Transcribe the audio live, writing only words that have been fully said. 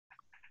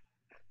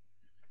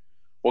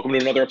Welcome to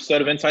another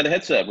episode of Inside the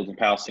Headset with the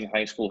Palestine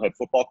High School head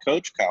football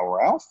coach, Kyle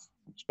Ralph,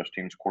 Special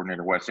Teams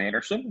Coordinator Wes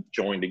Anderson,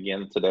 joined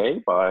again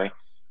today by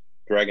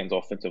Dragons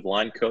offensive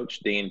line coach,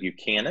 Dan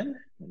Buchanan.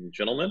 And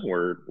gentlemen,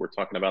 we're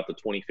talking about the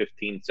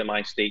 2015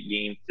 semi-state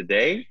game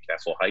today,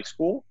 Castle High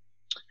School.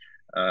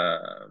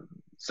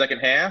 Second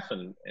half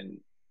and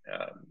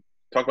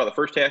talk about the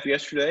first half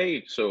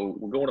yesterday. So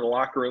we're going to the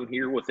locker room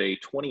here with a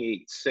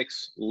 28-6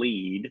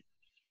 lead.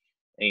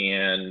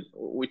 And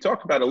we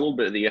talked about a little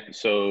bit of the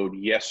episode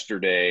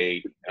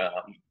yesterday. I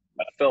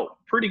felt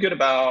pretty good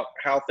about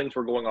how things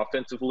were going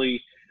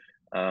offensively.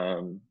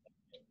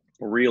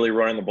 Really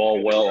running the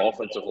ball well.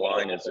 Offensive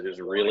line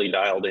is really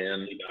dialed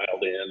in.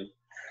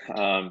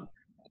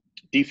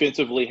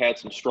 Defensively had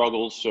some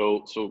struggles.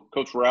 So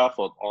Coach Ralph,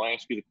 I'll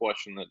ask you the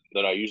question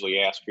that I usually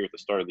ask here at the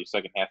start of these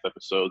second half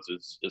episodes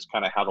is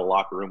kind of how the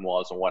locker room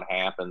was and what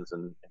happens.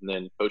 And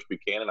then Coach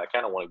Buchanan, I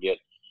kind of want to get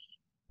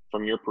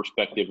from your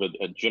perspective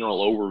a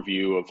general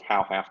overview of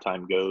how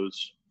halftime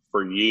goes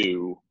for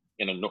you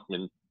in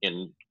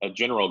a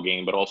general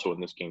game, but also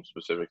in this game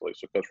specifically.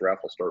 So Coach Ralph,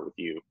 I'll start with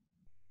you.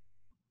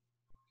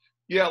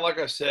 Yeah, like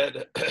I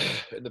said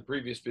in the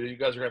previous video, you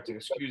guys are going to have to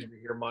excuse me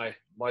here. My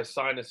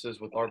sinuses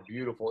with our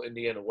beautiful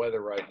Indiana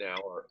weather right now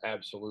are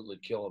absolutely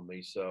killing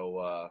me.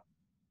 So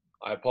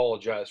I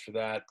apologize for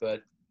that.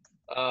 But,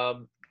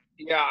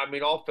 yeah, I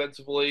mean,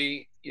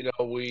 offensively,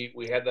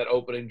 we had that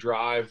opening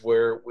drive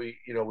where we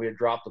had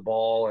dropped the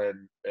ball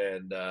and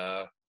kind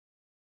of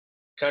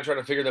trying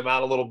to figure them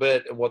out a little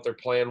bit and what their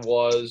plan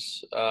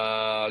was.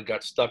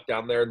 Got stuck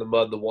down there in the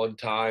mud the one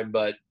time.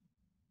 But,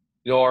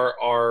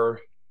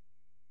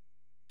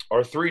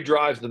 our three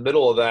drives in the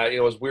middle of that,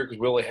 it was weird because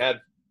we only had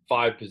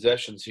 5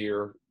 possessions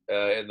here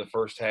in the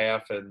first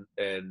half, and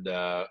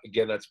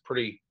again, that's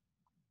pretty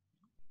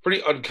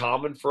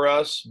uncommon for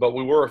us. But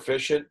we were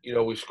efficient.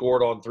 We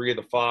scored on 3 of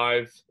the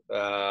 5.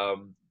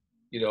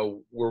 We're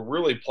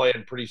really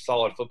playing pretty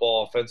solid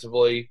football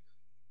offensively.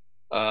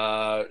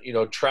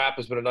 Trap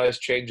has been a nice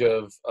change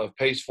of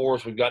pace for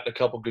us. We've gotten a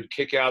couple good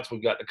kickouts.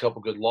 We've gotten a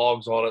couple good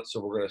logs on it,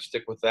 so we're going to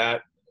stick with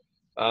that.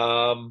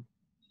 Our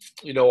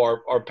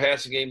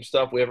passing game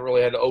stuff, we haven't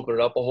really had to open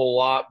it up a whole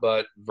lot,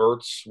 but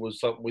verts was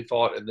something we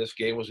thought in this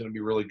game was going to be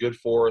really good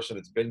for us, and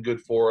it's been good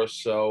for us.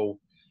 So,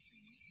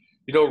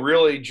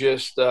 really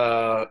just,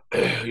 talk to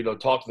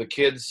the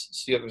kids,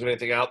 see if there's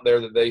anything out there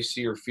that they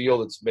see or feel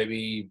that's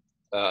maybe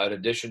an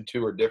addition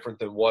to or different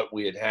than what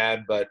we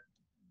had. But,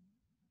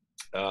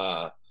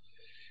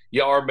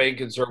 yeah, our main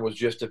concern was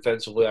just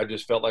defensively. I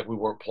just felt like we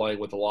weren't playing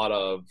with a lot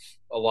of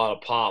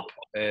pop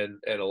and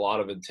a lot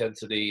of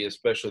intensity,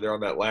 especially there on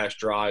that last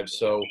drive.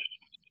 So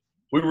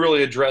we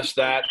really addressed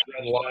that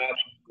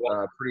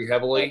pretty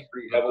heavily.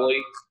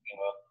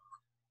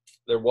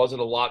 There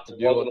wasn't a lot to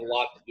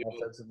do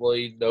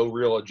offensively. No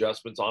real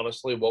adjustments,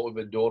 honestly. What we've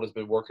been doing has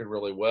been working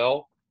really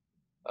well.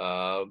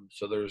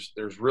 So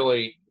there's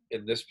really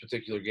in this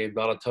particular game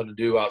not a ton to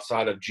do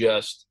outside of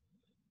just.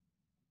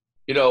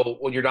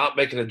 When you're not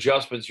making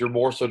adjustments, you're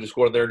more so just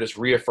going there and just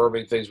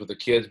reaffirming things with the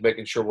kids,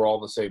 making sure we're all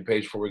on the same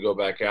page before we go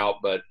back out.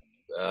 But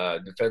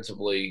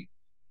defensively,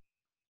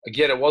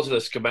 again, it wasn't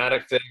a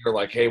schematic thing or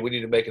like, hey, we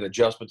need to make an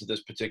adjustment to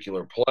this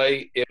particular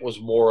play. It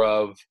was more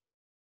of,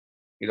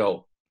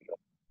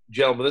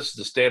 gentlemen, this is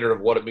the standard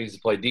of what it means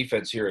to play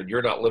defense here, and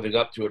you're not living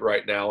up to it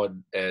right now,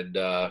 and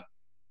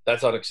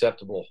that's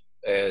unacceptable,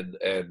 and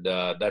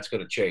that's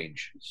going to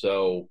change.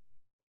 So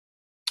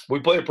we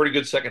played a pretty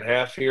good second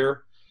half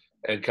here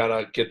and kind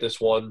of get this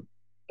one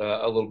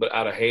a little bit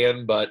out of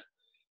hand. But,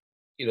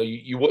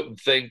 you wouldn't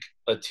think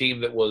a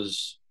team that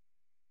was,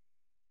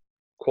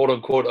 quote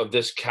unquote, of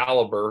this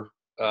caliber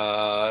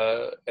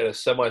at a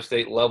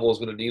semi-state level is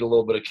going to need a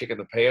little bit of kick in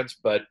the pants.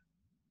 But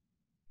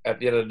at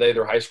the end of the day,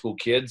 they're high school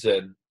kids,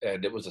 and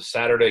it was a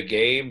Saturday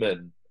game,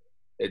 and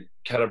it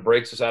kind of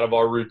breaks us out of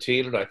our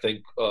routine. And I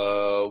think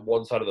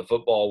one side of the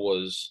football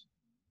was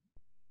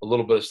a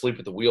little bit asleep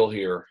at the wheel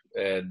here,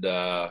 and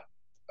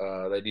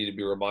they need to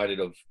be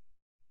reminded of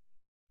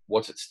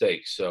what's at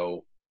stake.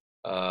 So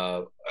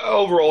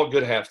overall, a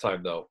good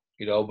halftime, though,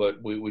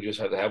 but we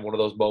just have to have one of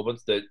those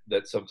moments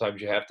that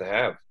sometimes you have to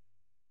have.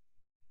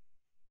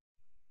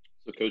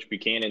 So Coach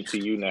Buchanan, to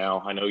you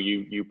now. I know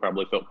you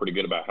probably felt pretty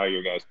good about how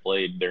your guys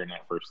played during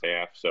that first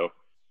half. So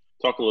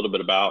talk a little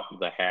bit about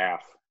the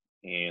half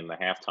and the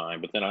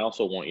halftime, but then I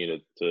also want you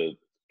to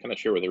kind of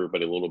share with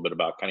everybody a little bit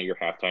about kind of your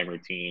halftime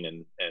routine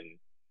and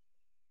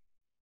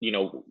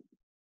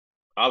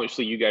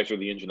obviously you guys are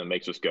the engine that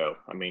makes us go.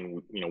 I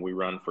mean, we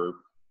run for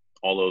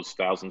all those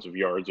thousands of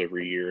yards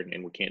every year,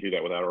 and we can't do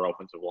that without our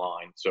offensive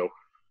line. So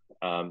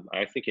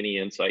I think any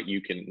insight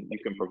you can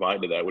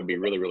provide to that would be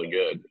really, really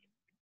good.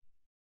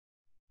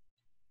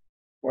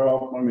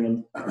 Well, I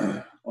mean,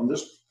 on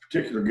this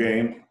particular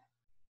game,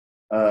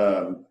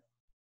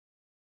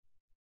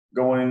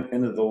 going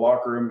into the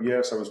locker room,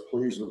 yes, I was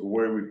pleased with the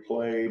way we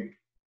played.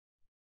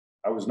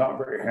 I was not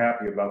very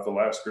happy about the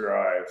last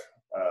drive.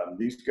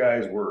 These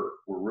guys were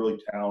really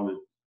talented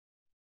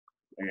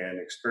and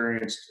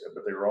experienced,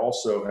 but they were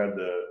also had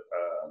the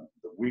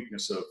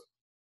weakness of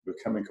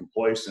becoming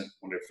complacent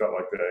when they felt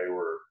like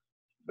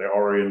they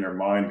already in their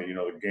mind that,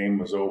 the game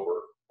was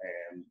over.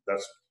 And I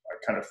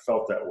kind of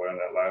felt that way on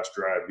that last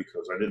drive,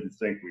 because I didn't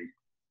think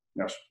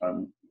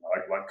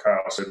like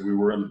Kyle said, we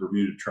were in the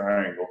Bermuda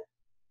Triangle.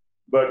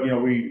 But,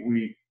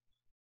 we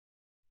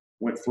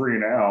went 3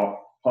 and out,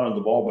 punted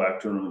the ball back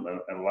to them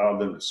and allowed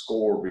them to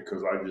score,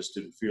 because I just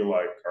didn't feel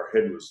like our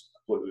head was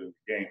completely in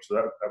the game. So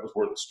that was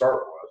where the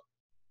start was.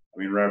 I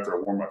mean, right after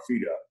I warmed my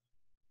feet up.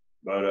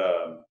 But,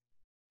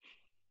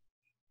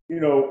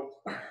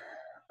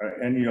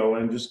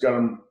 and just got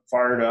them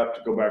fired up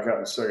to go back out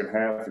in the second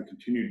half and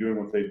continue doing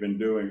what they'd been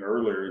doing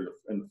earlier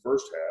in the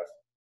first half.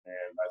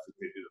 And I think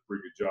they did a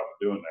pretty good job of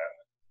doing that.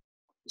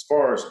 As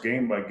far as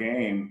game by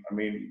game, I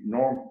mean,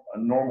 a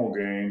normal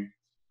game,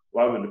 a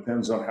lot of it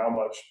depends on how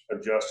much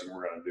adjusting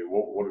we're going to do.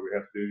 What do we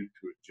have to do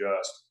to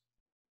adjust?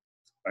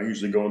 I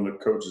usually go in the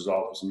coach's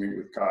office and meet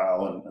with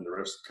Kyle and the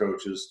rest of the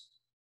coaches,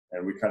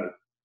 and we kind of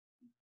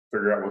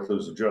figure out what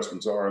those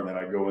adjustments are. And then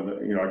I go in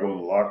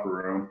the locker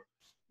room,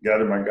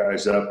 gather my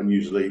guys up, and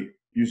usually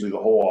the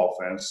whole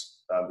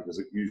offense, because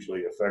it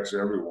usually affects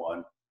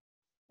everyone.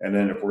 And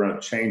then if we're going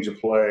to change a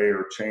play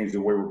or change the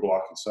way we're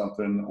blocking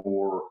something,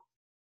 or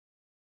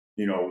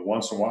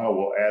once in a while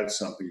we'll add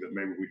something that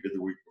maybe we did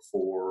the week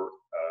before,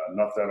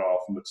 not that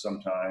often, but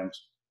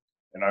sometimes.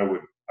 And I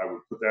would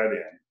put that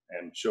in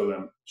and show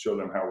them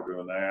how we're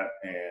doing that,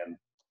 and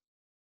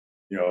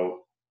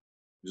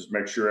just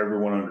make sure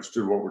everyone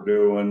understood what we're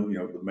doing.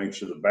 To make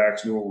sure the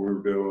backs knew what we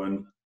were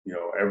doing.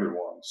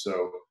 Everyone.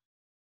 So,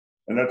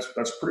 and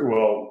that's pretty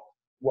well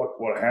what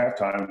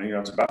halftime.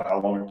 It's about how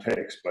long it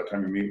takes. By the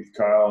time you meet with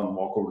Kyle and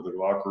walk over to the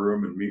locker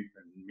room and meet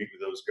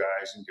with those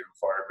guys and get them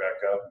fired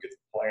back up and get the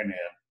plan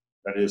in,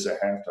 that is at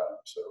halftime.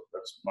 So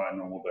that's my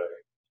normal day.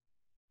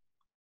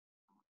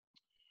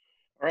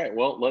 All right.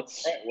 Well,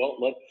 let's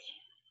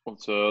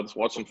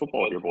watch some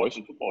football here, boys.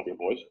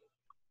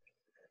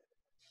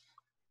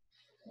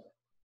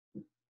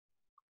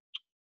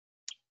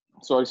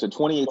 So like I said,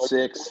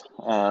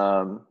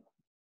 28-6.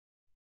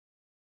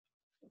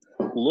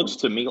 Looks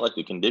to me like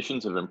the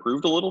conditions have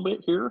improved a little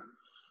bit here.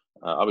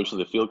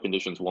 Obviously, the field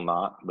conditions will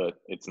not, but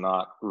it's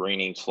not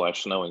raining /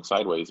 snowing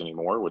sideways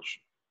anymore, which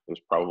is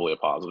probably a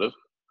positive.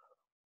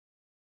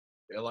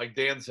 Yeah, like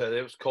Dan said,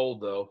 it was cold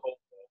though.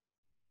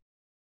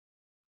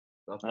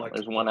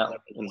 There's one out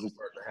in the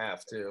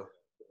half too.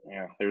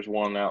 Yeah, there's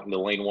one out in the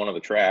lane 1 of the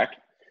track.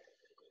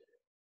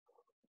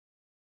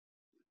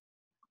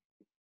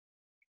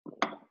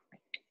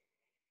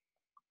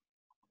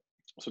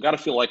 So got to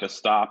feel like a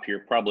stop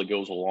here probably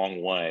goes a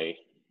long way.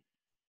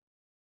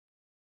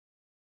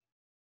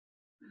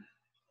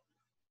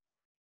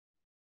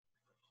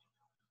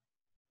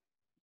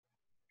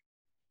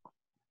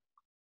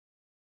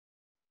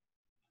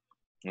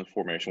 The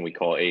formation we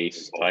call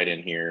ace tight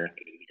in here.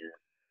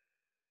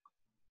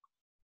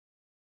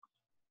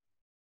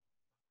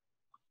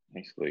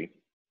 Basically,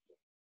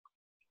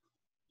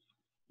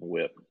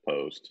 whip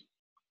post.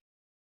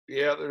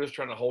 Yeah, they're just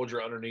trying to hold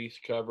your underneath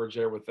coverage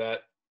there with that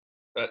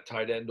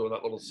tight end doing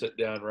that little sit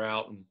down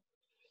route, and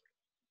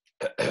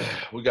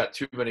we got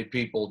too many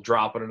people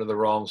dropping into the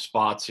wrong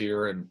spots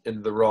here and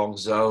into the wrong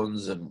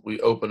zones, and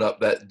we open up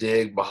that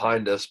dig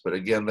behind us. But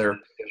again, they're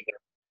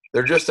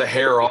just a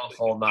hair off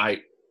all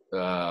night,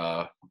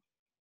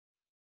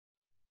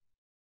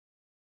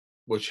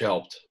 which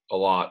helped a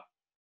lot.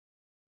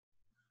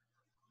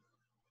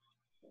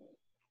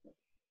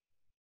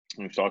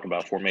 We've talked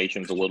about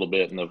formations a little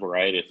bit and the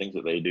variety of things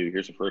that they do.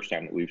 Here's the first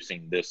time that we've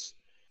seen this.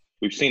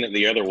 We've seen it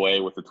the other way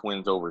with the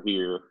twins over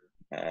here.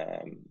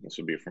 This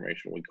would be a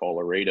formation we call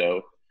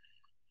Laredo.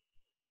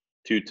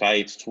 2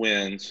 tights,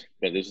 twins,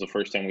 but this is the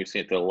first time we've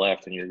seen it to the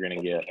left, and you're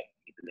gonna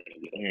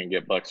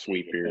get buck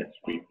sweep here.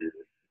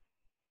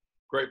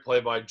 Great play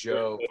by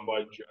Joe.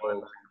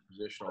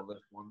 Position on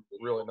this one.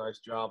 Really nice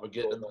job of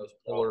getting those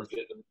pullers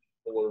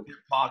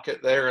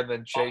pocket there and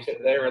then chasing.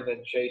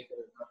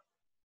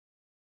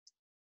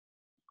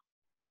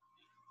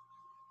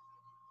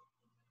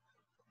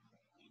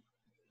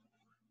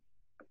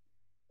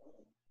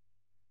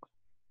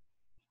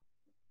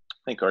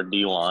 I think our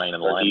D-line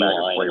and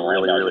linebackers play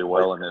really, really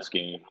well in this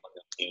game.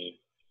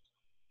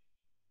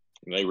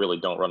 And they really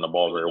don't run the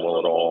ball very well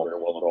at all.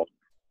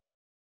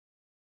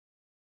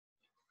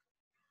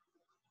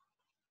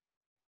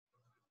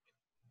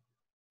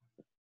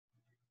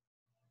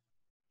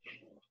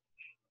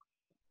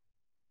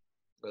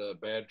 The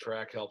bad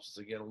track helps us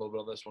again a little bit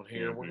on this one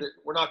here. Mm-hmm.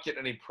 We're not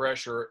getting any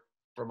pressure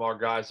from our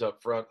guys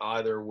up front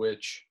either,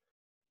 which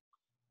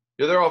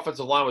their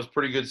offensive line was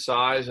pretty good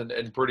size and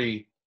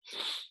pretty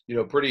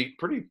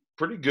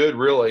good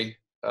really.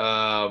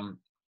 And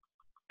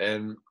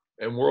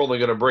we're only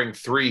going to bring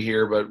 3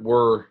 here, but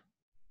we're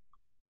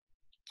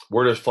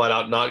just flat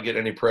out not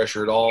getting any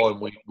pressure at all, and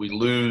we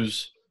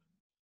lose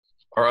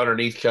our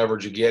underneath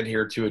coverage again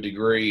here to a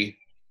degree.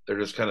 They're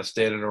just kind of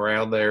standing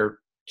around there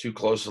too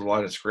close to the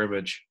line of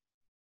scrimmage.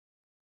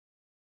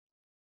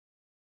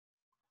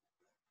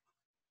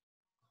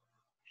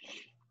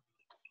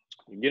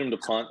 You get them to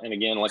punt, and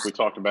again, like we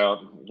talked about,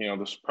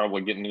 this is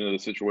probably getting into the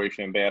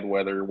situation in bad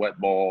weather, wet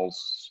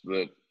balls,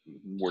 that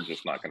we're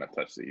just not going to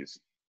touch these.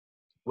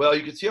 Well,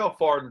 you can see how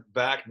far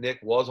back Nick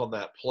was on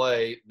that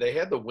play. They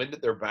had the wind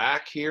at their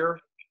back here,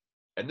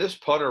 and this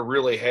punter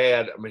really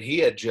had – he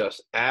had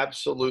just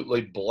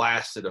absolutely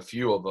blasted a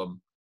few of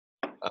them.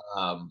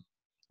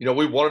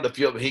 We wanted to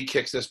feel – he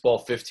kicks this ball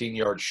 15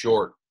 yards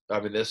short.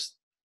 This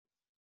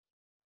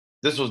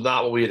was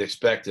not what we had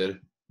expected.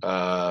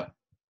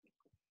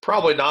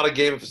 Probably not a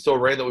game if it still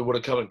rained that we would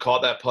have come and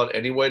caught that punt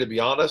anyway, to be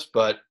honest,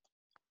 but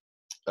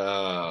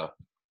that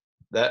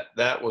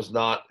was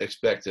not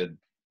expected.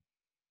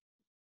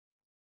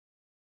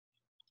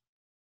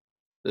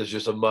 There's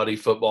just a muddy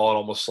football. It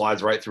almost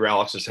slides right through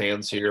Alex's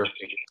hands here.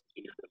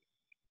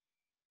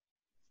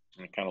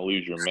 You kind of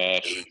lose your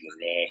mesh.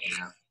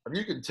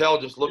 You can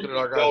tell just looking at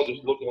our guys.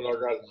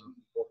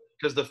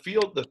 Because the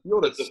field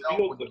itself,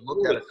 when you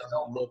look at it,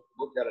 doesn't look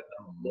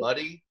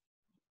muddy.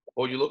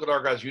 Well, you look at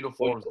our guys'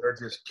 uniforms; they're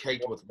just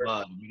caked with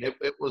mud.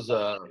 It was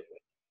a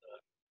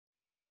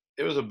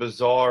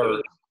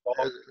bizarre.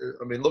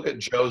 Look at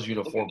Joe's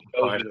uniform.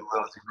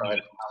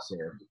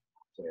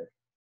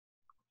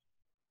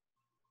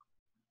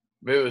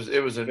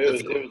 It was in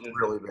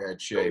really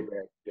bad shape.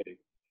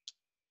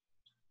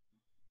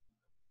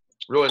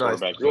 Really nice.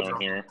 Quarterback zone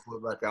here.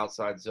 Quarterback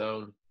outside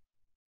zone.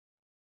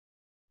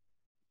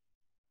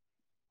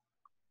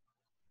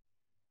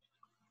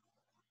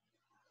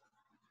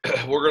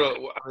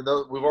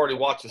 We've already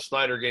watched the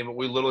Snyder game, but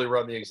we literally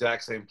run the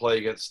exact same play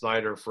against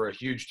Snyder for a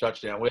huge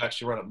touchdown. We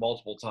actually run it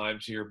multiple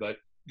times here, but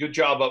good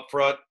job up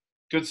front.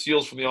 Good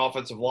seals from the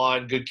offensive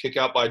line. Good kick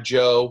out by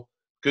Joe.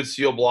 Good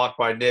seal block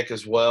by Nick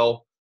as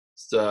well.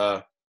 It's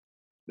a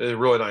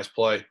really nice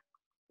play.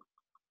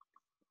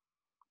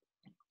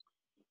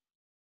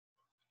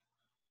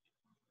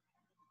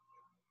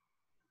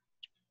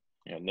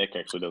 Yeah, Nick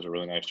actually does a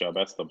really nice job.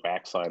 That's the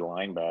backside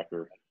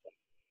linebacker.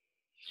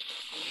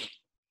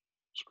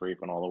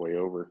 Scraping all the way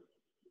over.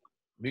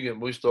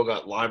 We still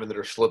got linemen that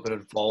are slipping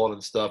and falling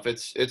and stuff.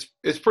 It's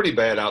pretty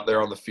bad out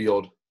there on the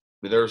field.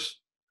 There's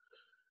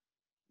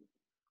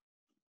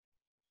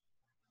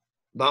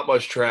not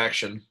much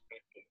traction.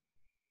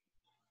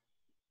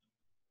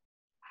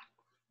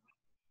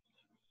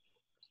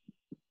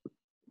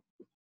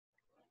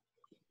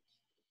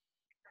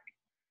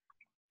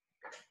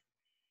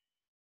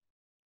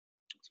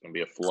 It's going to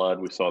be a flood.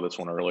 We saw this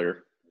one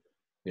earlier.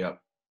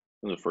 Yep.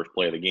 In the first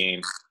play of the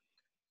game.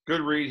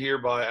 Good read here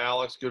by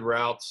Alex. Good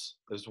routes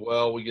as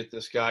well. We get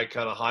this guy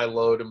kind of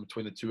high-load in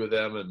between the two of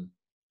them and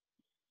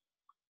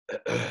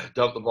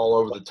dump the ball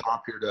over the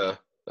top here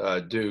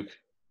to Duke.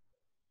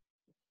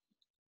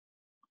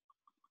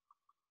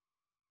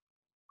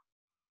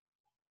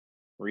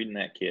 Reading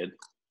that kid.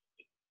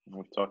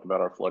 We've talked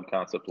about our flood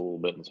concept a little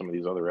bit in some of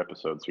these other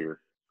episodes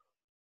here.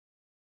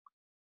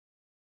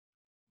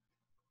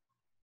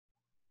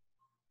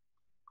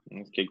 And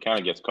this kid kind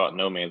of gets caught in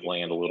no man's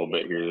land a little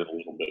bit here.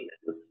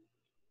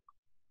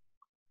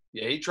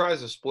 Yeah, he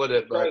tries to split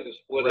it, but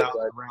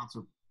routes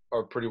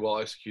are pretty well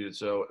executed.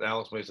 So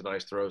Alex makes a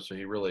nice throw, so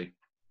he really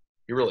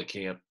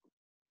can't.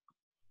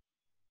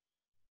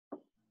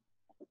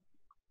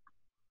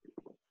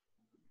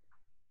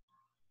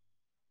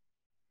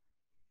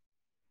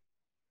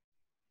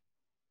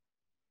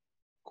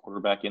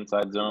 Quarterback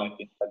inside zone.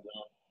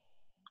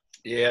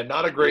 Yeah,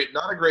 not a great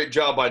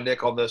job by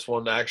Nick on this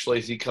one. Actually,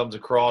 as he comes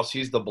across,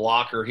 he's the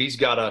blocker. He's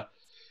got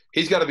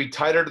to be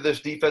tighter to this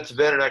defensive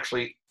end and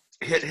actually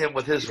hit him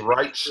with his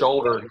right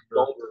shoulder.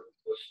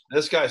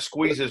 This guy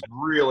squeezes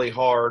really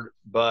hard,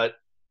 but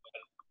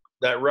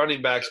that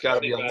running back's got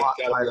to be a lot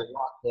tighter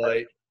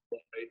play.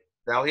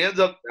 Now he ends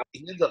up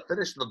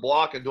finishing the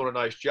block and doing a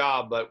nice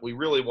job, but we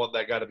really want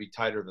that guy to be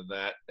tighter than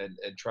that and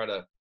try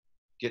to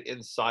get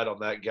inside on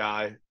that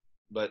guy.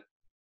 But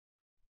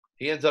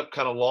he ends up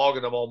kind of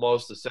logging him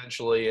almost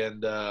essentially,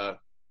 and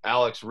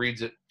Alex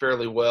reads it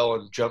fairly well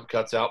and jump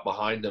cuts out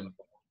behind him.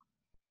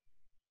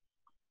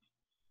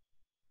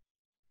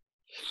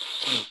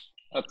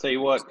 I'll tell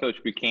you what, Coach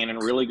Buchanan,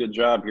 really good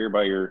job here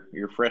by your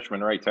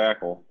freshman right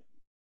tackle.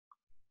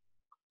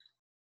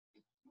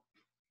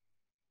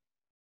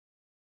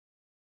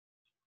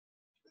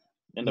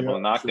 End up on a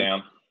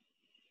knockdown.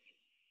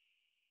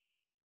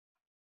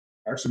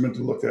 I actually meant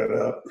to look that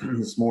up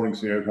this morning,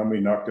 see how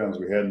many knockdowns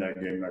we had in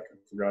that game. I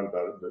forgot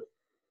about it, but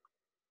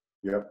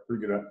yeah,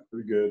 pretty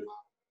good.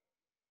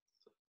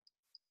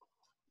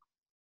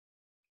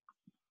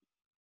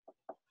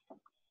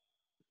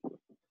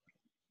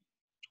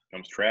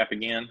 Comes trap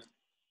again.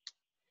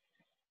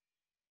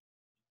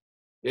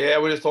 Yeah,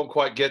 we just don't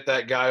quite get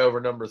that guy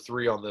over number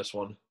 3 on this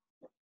one.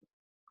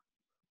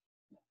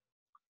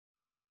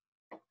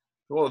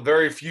 Well,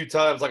 very few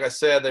times, like I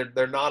said,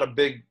 they're not a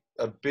big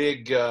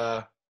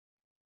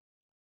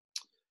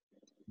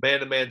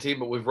man-to-man team,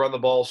 but we've run the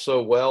ball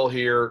so well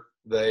here.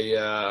 They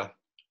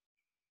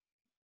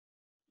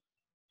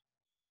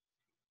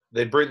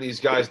bring these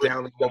guys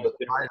down a little bit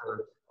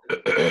tighter.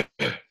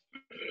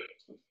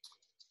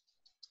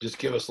 Just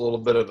give us a little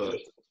bit of a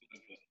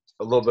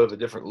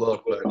different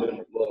look. But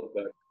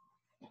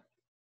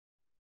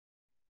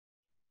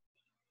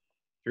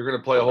you're going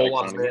to play a whole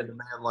lot of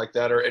man-to-man like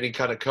that, or any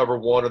kind of cover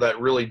one, or that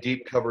really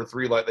deep cover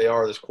three like they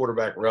are, this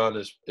quarterback run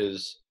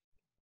is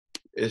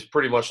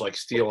pretty much like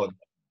stealing.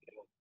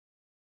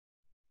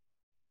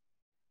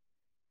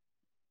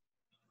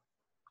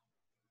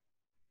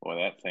 Boy,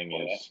 that thing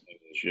is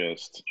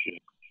just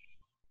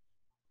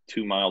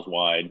 2 miles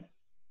wide.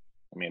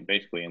 I mean, it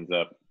basically ends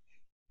up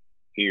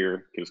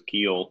here because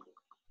Keel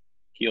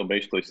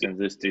basically sends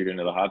this dude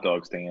into the hot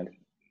dog stand.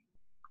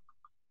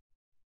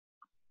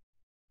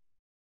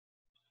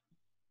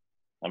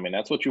 I mean,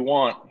 that's what you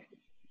want.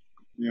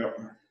 Yeah.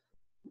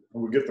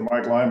 We get the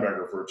Mike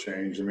linebacker for a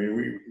change. I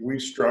mean, we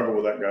struggled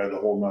with that guy the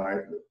whole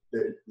night, but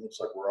it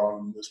looks like we're on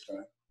him this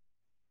time.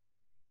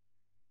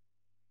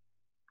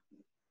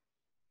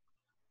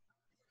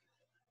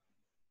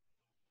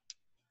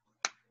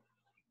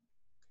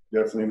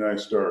 Definitely a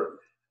nice start.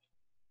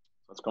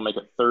 Let's go make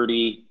it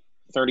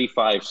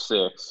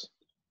 35-6.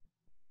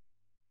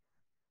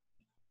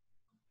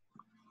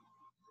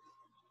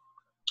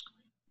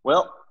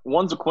 Well,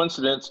 one's a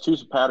coincidence,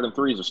 two's a pattern,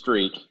 three's a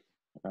streak.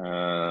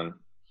 Yeah,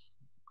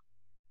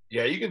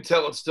 you can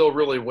tell it's still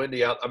really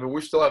windy out. I mean, we're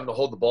still having to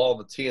hold the ball on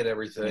the tee and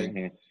everything.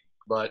 Mm-hmm.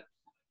 But,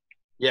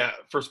 yeah,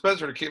 for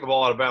Spencer to kick the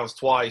ball out of bounds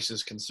twice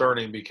is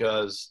concerning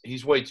because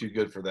he's way too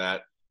good for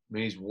that. I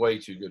mean, he's way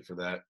too good for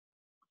that.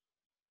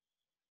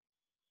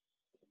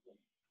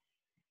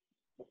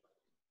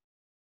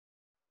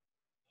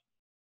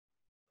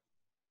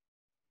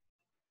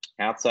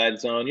 Outside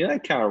zone, I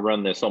kind of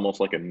run this almost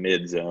like a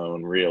mid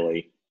zone,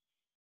 really.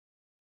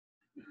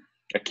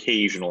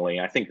 Occasionally.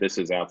 I think this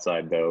is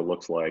outside, though,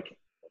 looks like.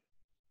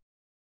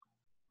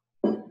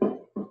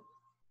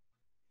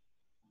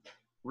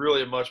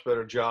 Really a much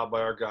better job by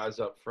our guys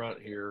up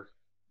front here,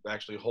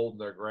 actually holding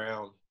their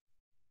ground.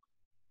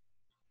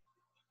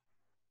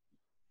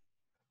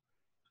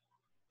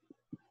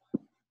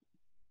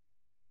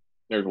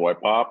 There's white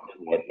pop.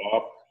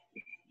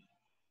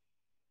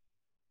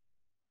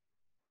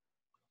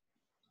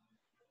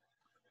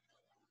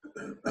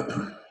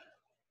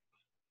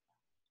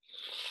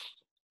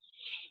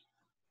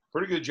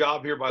 Pretty good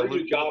job here by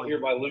Luke.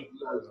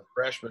 As a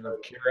freshman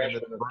of carrying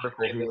the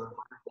vertical here.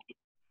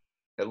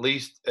 At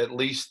least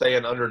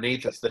staying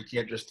underneath us. They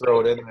can't just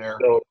throw it in there.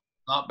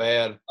 Not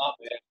bad.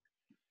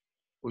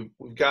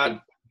 We've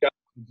got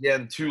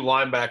again 2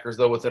 linebackers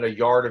though within a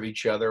yard of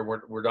each other.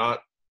 We're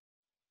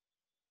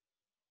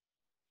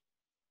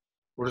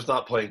just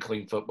not playing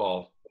clean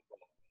football.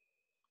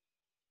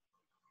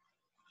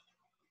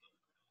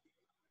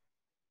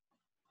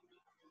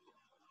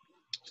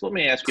 So let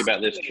me ask you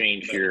about this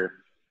change here.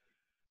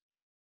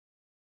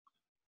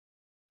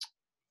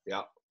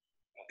 Yeah.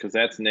 Because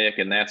that's Nick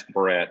and that's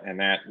Brett, and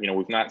that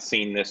we've not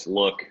seen this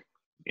look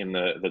in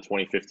the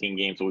 2015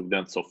 games that we've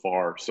done so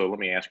far. So let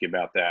me ask you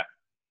about that.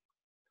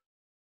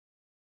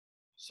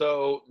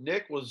 So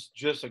Nick was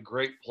just a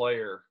great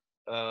player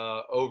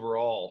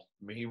overall.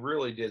 I mean, he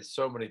really did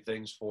so many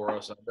things for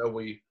us. I know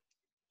we've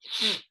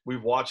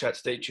watched that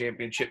state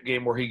championship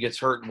game where he gets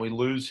hurt and we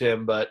lose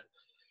him, but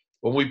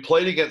when we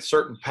played against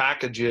certain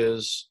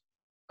packages,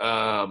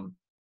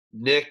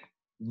 Nick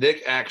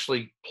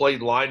actually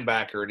played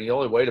linebacker, and he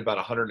only weighed about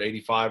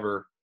 185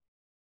 or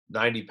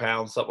 90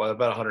 pounds, something like that,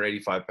 about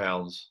 185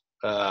 pounds.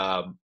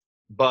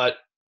 But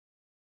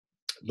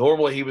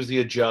normally he was the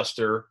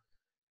adjuster.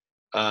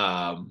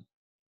 But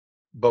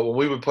when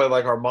we would play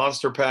like our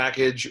monster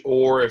package,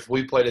 or if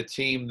we played a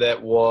team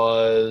that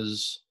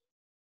was,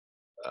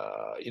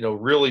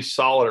 really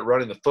solid at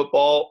running the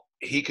football,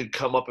 he could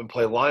come up and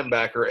play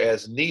linebacker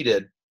as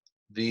needed.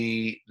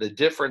 The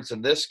difference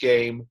in this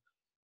game,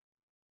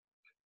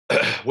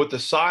 with the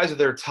size of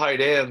their tight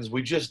ends,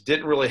 we just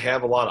didn't really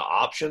have a lot of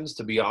options,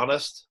 to be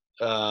honest.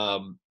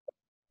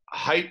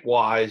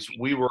 Height-wise,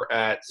 we were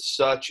at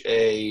such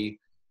a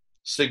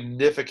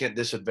significant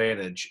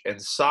disadvantage. And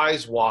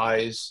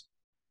size-wise,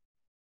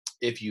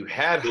 if you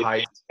had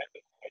height,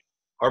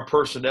 our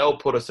personnel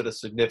put us at a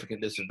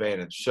significant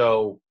disadvantage.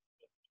 So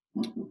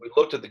we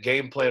looked at the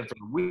game plan for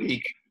the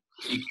week.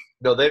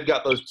 They've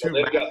got those two.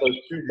 We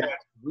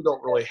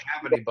don't really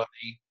have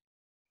anybody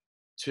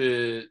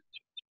to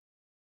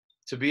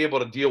be able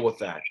to deal with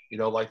that,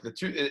 like the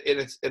two,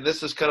 and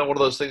this is kind of one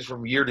of those things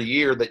from year to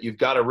year that you've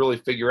got to really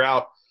figure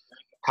out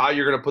how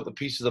you're going to put the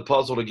pieces of the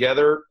puzzle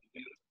together,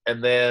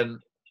 and then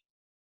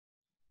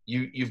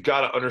you've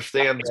got to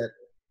understand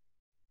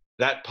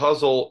that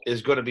puzzle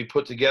is going to be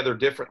put together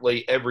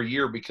differently every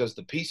year because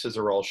the pieces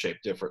are all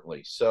shaped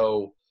differently.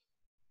 So,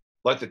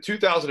 like the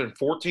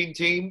 2014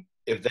 team,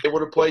 if they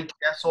would have played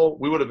Castle,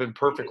 we would have been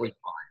perfectly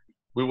fine.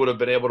 We would have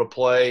been able to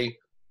play,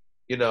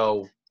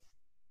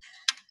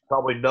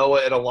 probably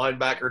Noah in a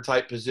linebacker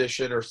type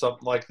position or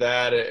something like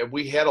that. And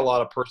we had a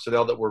lot of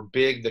personnel that were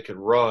big that could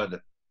run.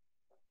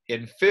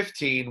 In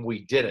 15,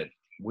 we didn't.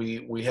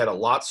 We had a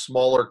lot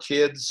smaller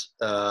kids,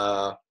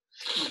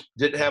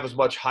 didn't have as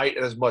much height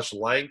and as much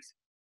length.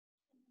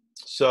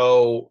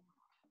 So,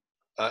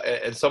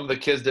 and some of the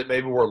kids that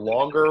maybe were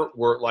longer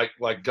were like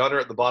Gunner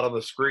at the bottom of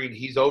the screen.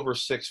 He's over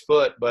 6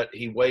 foot, but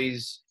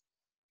he's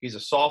a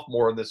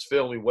sophomore in this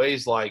film. He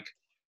weighs like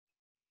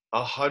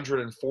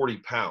 140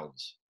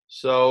 pounds.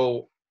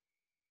 So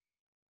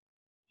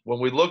when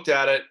we looked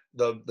at it,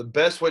 the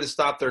best way to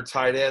stop their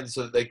tight ends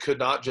so that they could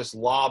not just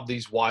lob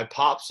these wide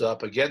pops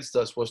up against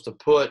us was to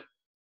put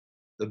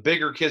the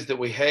bigger kids that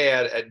we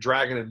had at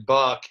Dragon and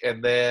Buck,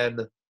 and then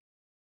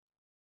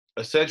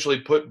essentially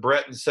put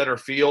Brett in center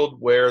field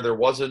where there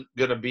wasn't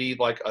going to be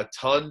like a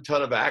ton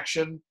of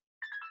action,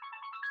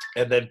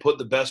 and then put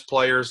the best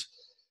players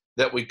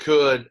that we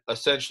could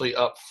essentially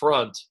up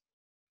front.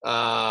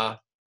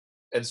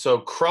 And so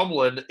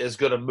Crumlin is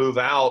going to move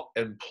out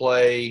and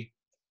play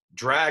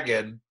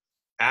Dragon.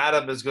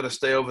 Adam is going to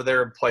stay over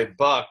there and play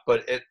Buck.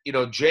 But,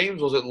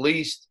 James was at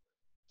least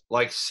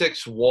like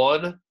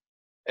 6'1"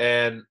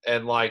 and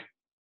like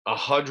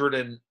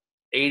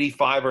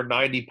 185 or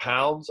 90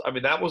 pounds. I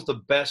mean, that was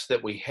the best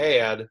that we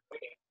had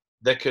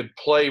that could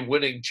play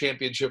winning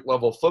championship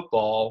level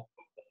football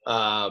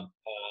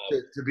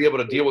to be able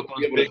to deal with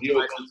those big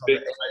guys,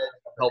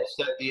 help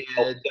set the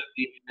edge,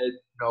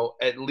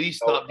 at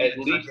least not be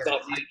mismatch.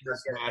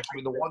 I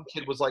mean, the one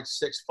kid was like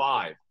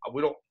 6'5".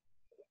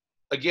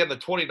 Again, the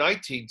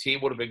 2019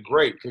 team would have been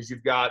great because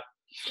you've got,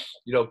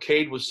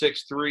 Cade was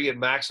 6'3" and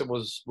Maxim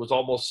was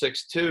almost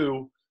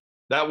 6'2".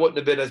 That wouldn't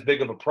have been as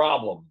big of a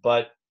problem.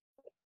 But,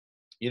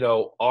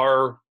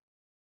 our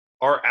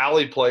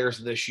alley players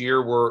this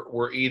year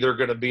were either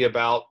going to be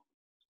about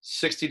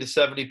 60 to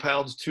 70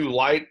 pounds too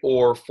light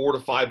or 4 to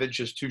 5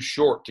 inches too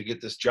short to get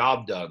this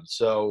job done.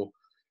 So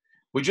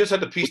we just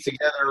had to piece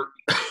together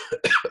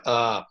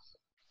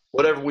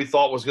whatever we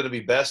thought was going to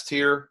be best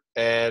here.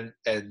 And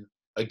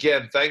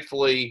again,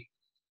 thankfully,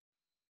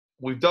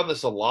 we've done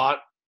this a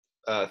lot.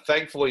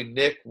 Thankfully,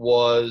 Nick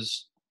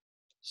was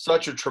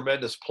such a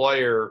tremendous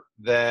player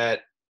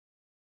that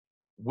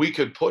we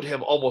could put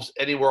him almost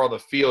anywhere on the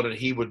field and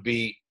he would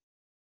be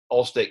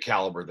all-state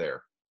caliber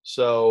there.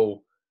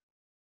 So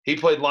he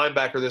played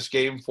linebacker this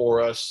game for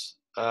us,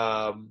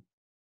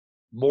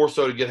 more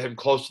so to get him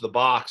close to the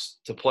box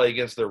to play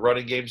against their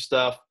running game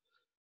stuff,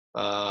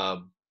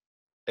 and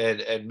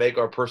make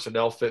our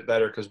personnel fit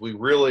better because we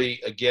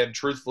really, again,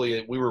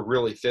 truthfully, we were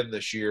really thin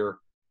this year.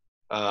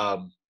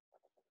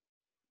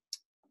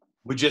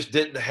 We just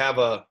didn't have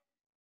a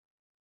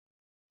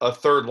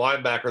third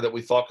linebacker that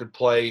we thought could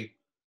play,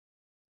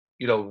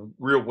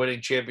 real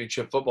winning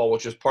championship football,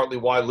 which is partly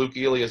why Luke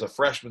Ely as a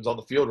freshman's on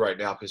the field right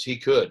now because he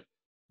could. I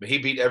mean, he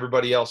beat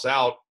everybody else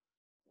out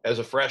as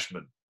a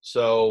freshman.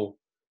 So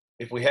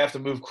if we have to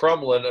move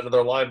Crumlin,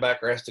 another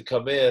linebacker has to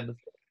come in.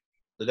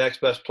 The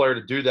next best player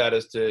to do that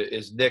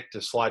is Nick,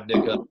 to slide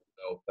Nick up.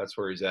 So that's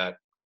where he's at.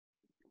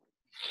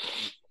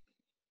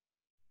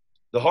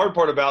 The hard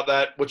part about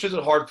that, which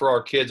isn't hard for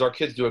our kids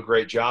do a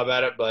great job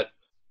at it, but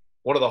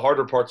one of the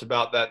harder parts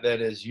about that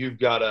then is you've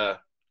got to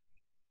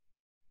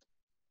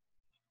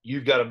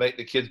make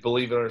the kids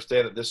believe and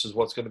understand that this is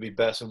what's going to be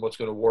best and what's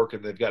going to work,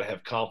 and they've got to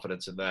have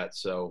confidence in that.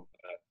 So,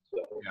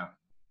 yeah.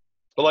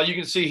 But like you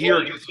can see here,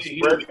 against the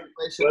spread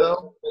formation,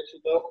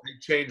 though, they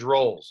change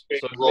roles.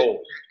 So Nick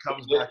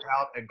comes back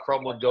out and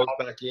Crumlin goes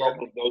back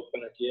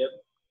in.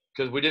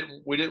 Because we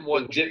didn't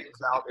want James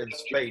out in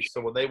space.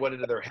 So when they went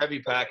into their heavy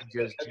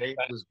packages, James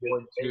was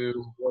going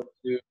to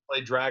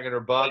play Dragon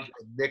or Buck,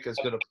 and Nick is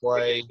going to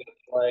play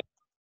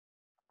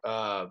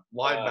linebacker.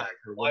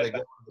 When they go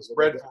into the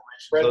spread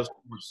formation, those two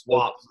would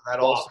swap. So that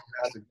also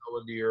has to go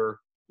into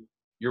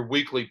your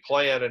weekly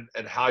plan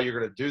and how you're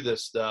going to do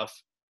this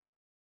stuff.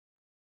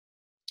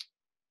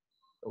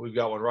 We've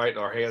got one right in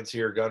our hands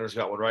here. Gunner's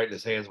got one right in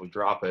his hands. We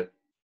drop it.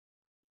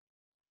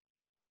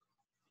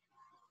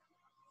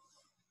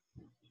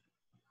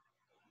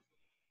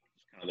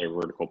 Their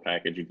vertical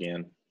package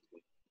again.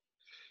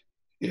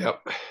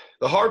 Yep.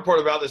 The hard part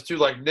about this, too,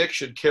 like Nick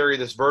should carry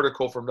this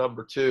vertical from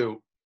number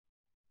 2,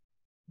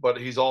 but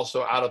he's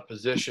also out of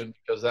position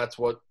because that's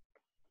what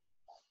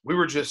 – we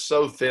were just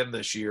so thin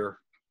this year.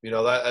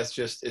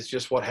 It's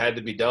just what had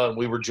to be done.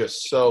 We were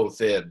just so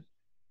thin.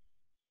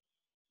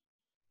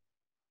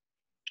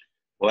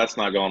 Well, that's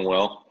not going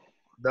well.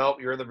 Nope,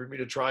 you're in the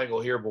Bermuda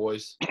Triangle here,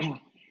 boys.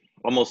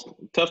 Almost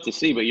tough to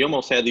see, but you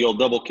almost had the old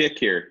double kick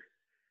here.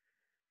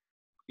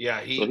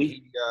 Yeah,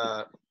 he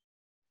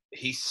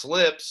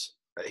slips.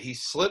 He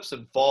slips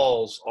and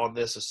falls on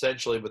this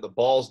essentially, but the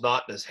ball's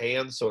not in his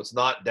hands, so it's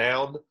not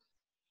down.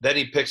 Then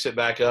he picks it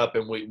back up,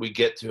 and we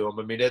get to him.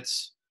 I mean,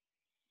 it's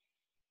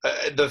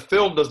the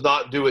film does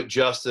not do it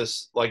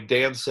justice. Like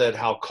Dan said,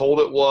 how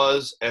cold it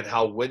was, and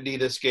how windy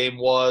this game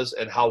was,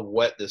 and how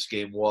wet this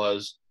game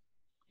was.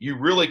 You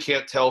really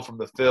can't tell from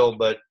the film,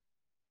 but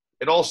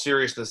in all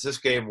seriousness, this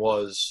game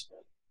was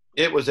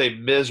a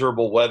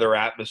miserable weather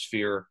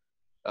atmosphere.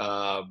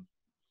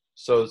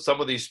 So some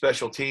of these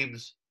special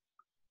teams,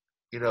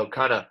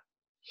 kind of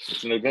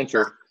it's an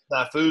adventure.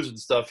 Snafus and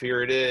stuff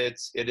here. It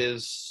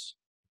is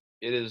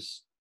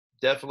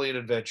definitely an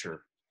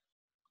adventure.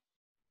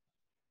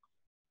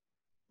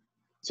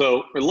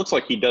 So it looks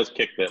like he does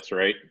kick this,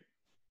 right?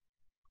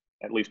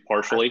 At least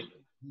partially.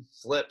 He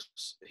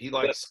slips. He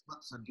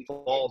slips and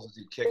falls as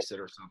he kicks it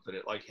or something.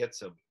 It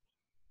hits him.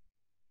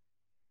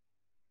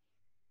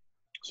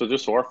 So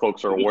just so our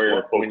folks are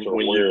aware, when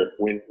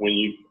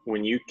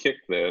you kick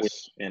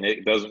this and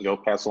it doesn't go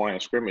past the line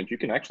of scrimmage, you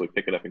can actually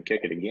pick it up and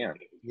kick it again.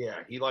 Yeah,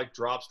 he like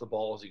drops the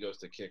ball as he goes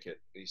to kick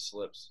it. He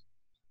slips.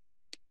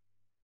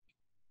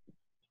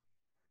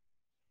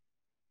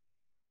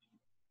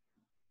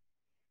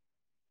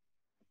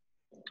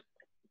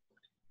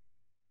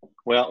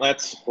 Well,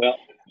 that's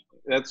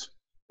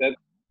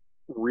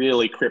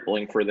really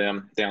crippling for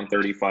them, down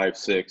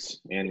 35-6,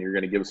 and you're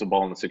going to give us a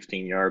ball on the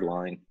 16-yard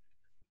line.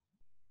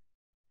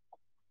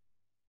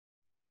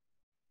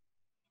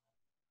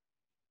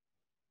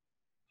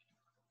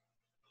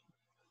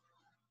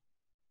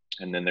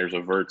 And then there's a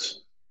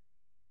Verts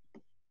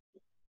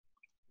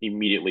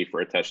immediately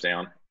for a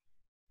touchdown.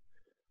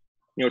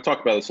 You know,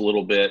 talk about this a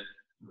little bit.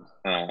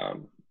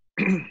 And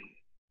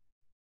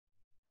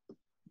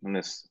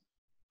this.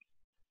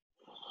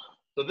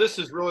 So this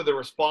is really the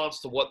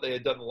response to what they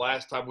had done the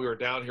last time we were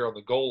down here on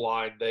the goal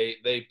line.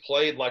 They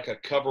played like a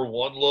cover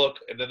one look,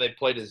 and then they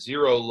played a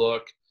zero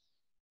look.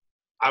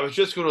 I was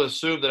just going to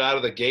assume that out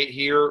of the gate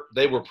here,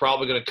 they were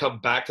probably going to come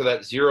back to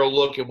that zero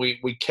look, and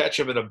we catch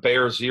them in a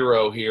bare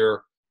zero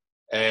here.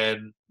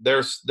 And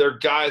they're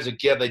guys,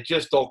 again, they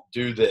just don't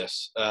do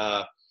this.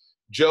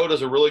 Joe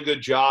does a really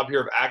good job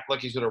here of acting like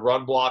he's going to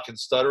run block and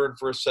stuttering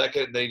for a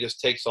second, and then he just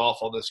takes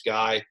off on this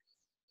guy.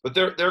 But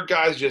their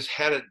guys just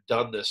hadn't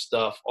done this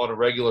stuff on a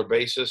regular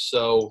basis.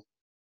 So,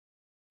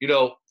 you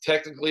know,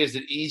 technically, is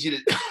it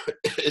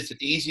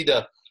easy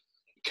to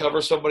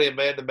cover somebody in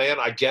man-to-man?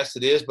 I guess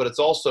it is, but it's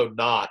also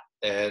not.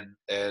 And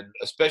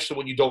especially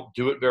when you don't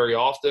do it very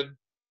often,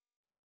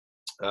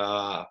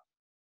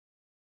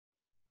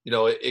 you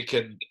know, it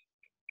can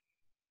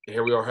 –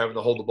 here we are having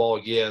to hold the ball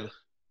again.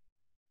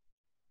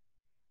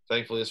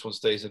 Thankfully, this one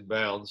stays in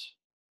bounds.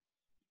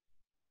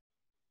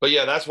 But,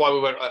 yeah, that's why we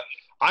went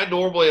I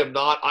normally am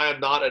not – I am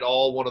not at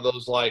all one of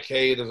those like,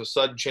 hey, there's a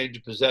sudden change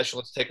of possession,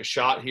 let's take a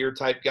shot here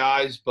type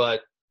guys.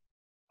 But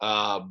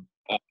that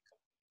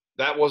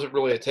wasn't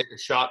really a take a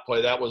shot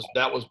play. That was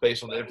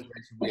based on the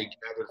information we had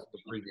gathered from the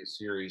previous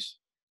series.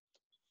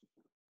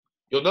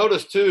 You'll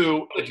notice,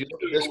 too, if you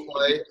look at this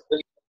play –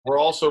 we're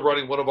also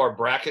running one of our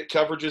bracket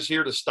coverages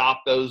here to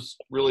stop those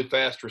really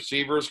fast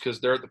receivers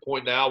because they're at the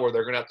point now where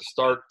they're going to have to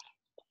start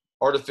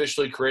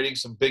artificially creating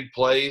some big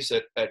plays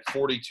at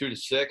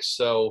 42-6.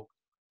 So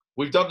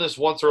we've done this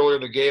once earlier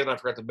in the game, and I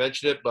forgot to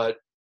mention it, but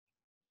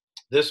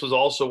this was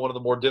also one of the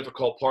more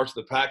difficult parts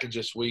of the package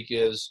this week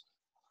is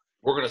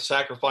we're going to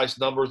sacrifice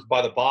numbers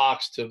by the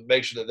box to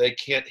make sure that they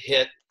can't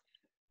hit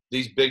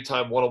these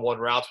big-time one-on-one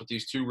routes with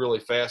these two really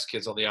fast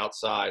kids on the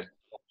outside.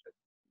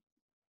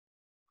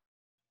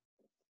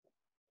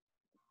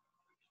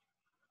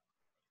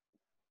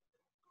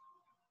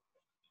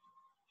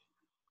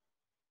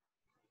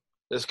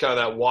 This kind of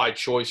that wide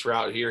choice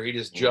route here. He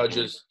just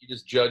judges. He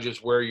just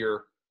judges where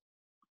your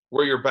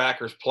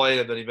backer's playing,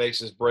 and then he makes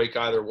his break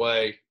either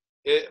way.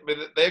 I mean,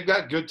 they've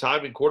got good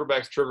timing.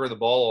 Quarterbacks triggering the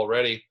ball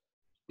already.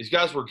 These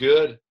guys were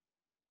good.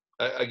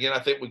 Again, I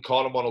think we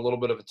caught them on a little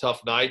bit of a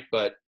tough night,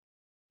 but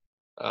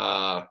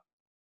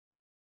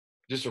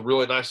just a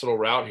really nice little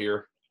route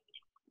here.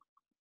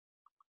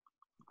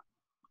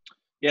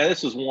 Yeah,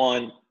 this is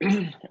one.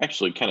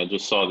 Actually, kind of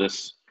just saw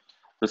this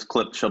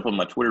clip show up on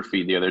my Twitter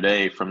feed the other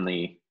day from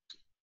the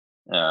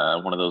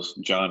one of those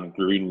John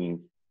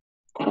Gruden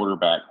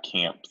quarterback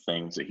camp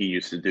things that he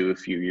used to do a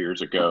few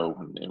years ago.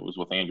 And it was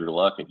with Andrew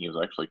Luck, and he was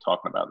actually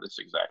talking about this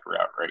exact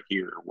route right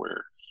here,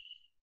 where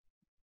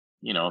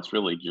you know it's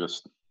really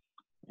just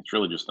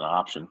an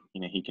option.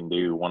 You know, he can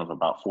do one of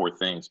about four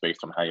things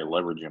based on how you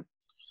leverage him.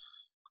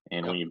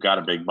 And when you've got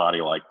a big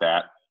body like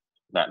that,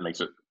 that makes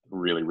it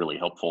really, really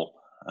helpful.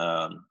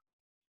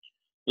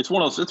 It's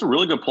a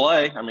really good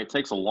play. I mean, it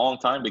takes a long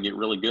time to get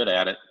really good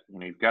at it. You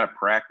know, you've got to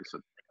practice a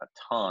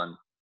ton.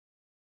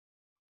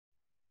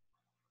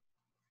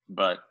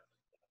 But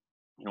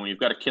you know, when you've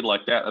got a kid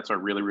like that, that's a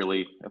really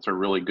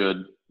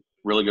good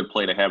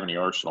play to have in the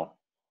arsenal.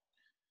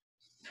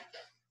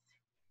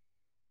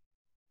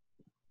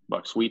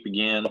 Buck sweep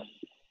again.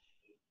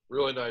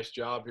 Really nice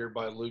job here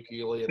by Luke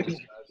Ely and these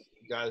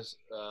guys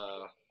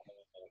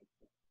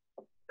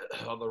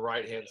on the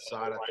right-hand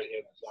side. I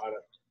think.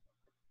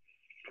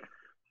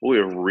 We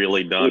have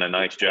really done a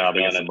nice job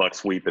against the Buck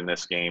sweep in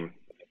this game.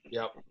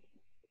 Yep.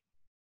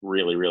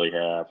 Really, really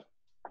have.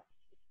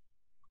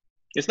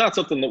 It's not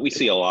something that we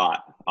see a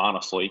lot,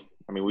 honestly.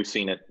 I mean, we've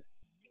seen it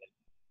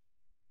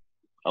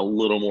a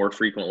little more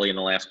frequently in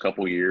the last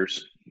couple of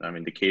years. I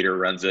mean, Decatur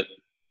runs it.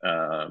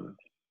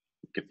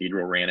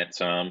 Cathedral ran it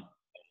some.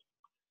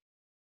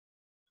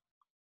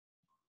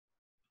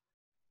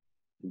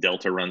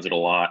 Delta runs it a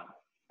lot.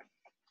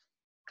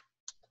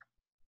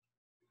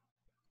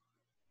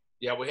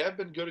 Yeah, we have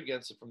been good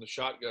against it from the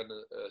shotgun,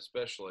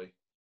 especially.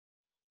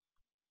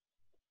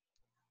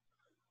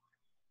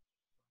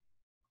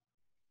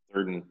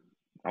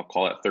 I'll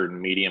call it third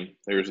and medium.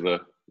 There's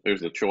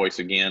the choice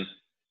again.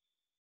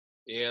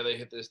 Yeah, they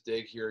hit this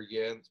dig here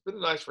again. It's been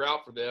a nice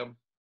route for them.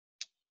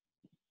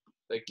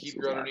 They keep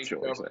you underneath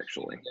cover.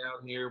 Actually,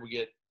 down here we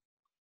get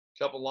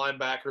couple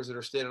linebackers that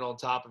are standing on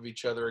top of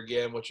each other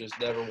again, which is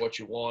never what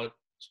you want,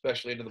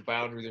 especially into the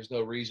boundary. There's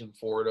no reason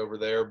for it over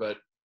there, but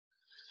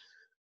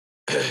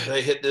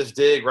they hit this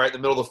dig right in the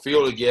middle of the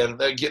field again.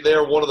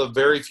 They're one of the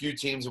very few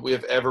teams that we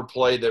have ever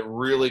played that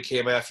really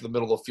came after the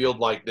middle of the field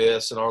like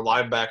this, and our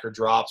linebacker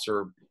drops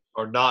are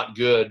not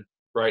good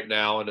right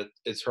now, and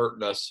it's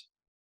hurting us.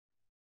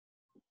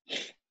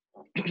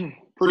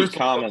 Pretty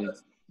common.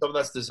 Some of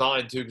that's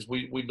designed too, because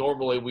we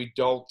normally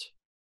don't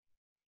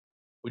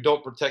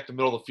protect the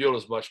middle of the field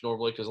as much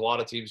normally, because a lot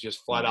of teams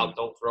just flat out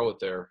don't throw it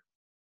there.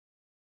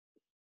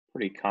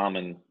 Pretty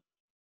common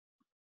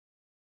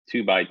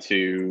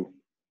 2x2,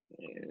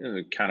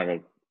 kind of a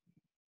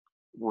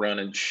run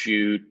and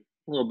shoot,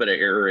 a little bit of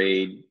air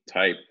raid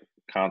type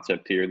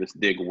concept here. This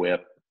dig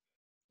whip,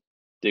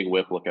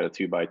 look at a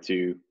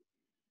 2x2.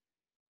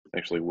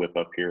 Actually whip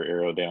up here,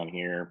 arrow down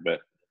here,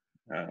 but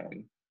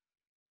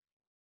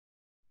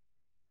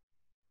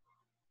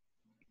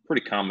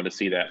pretty common to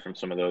see that from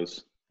some of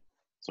those,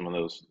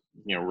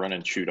 run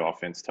and shoot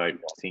offense type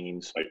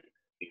teams.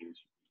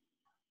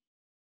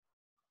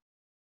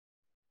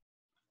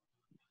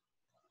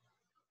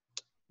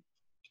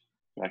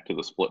 Back to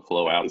the split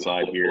flow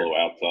outside here.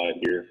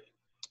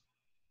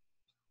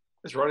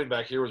 This running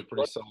back here was a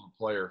pretty solid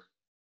player.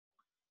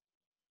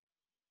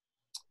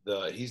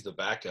 He's the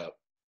backup.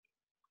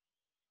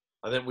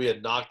 I think we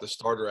had knocked the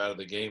starter out of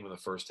the game in the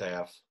first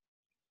half.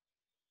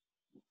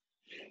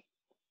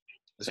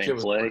 This kid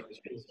was a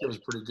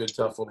pretty good,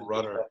 tough little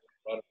runner.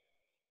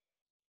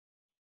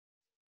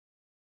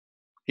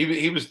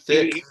 He was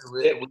thick.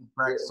 We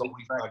practiced all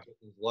week about getting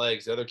his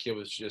legs. The other kid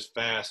was just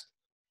fast.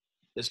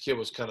 This kid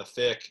was kind of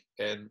thick,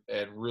 and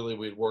really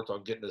we had worked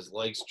on getting his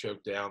legs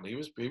choked down. He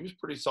was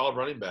pretty solid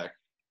running back.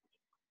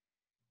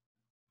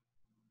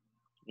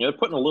 Yeah, they're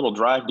putting a little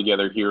drive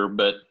together here,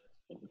 but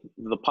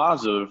the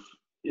positive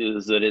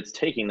is that it's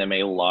taking them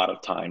a lot of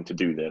time to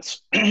do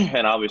this.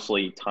 And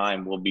obviously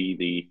time will be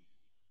the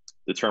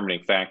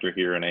determining factor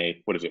here in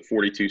a,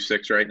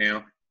 42-6 right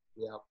now?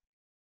 Yeah.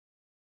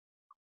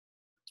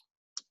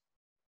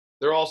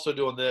 They're also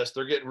doing this.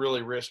 They're getting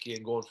really risky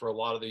and going for a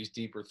lot of these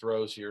deeper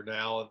throws here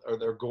now, or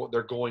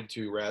they're going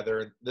to rather.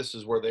 And this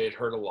is where they had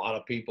hurt a lot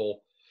of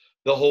people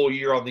the whole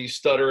year on these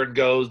stutter and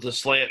goes, the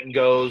slant and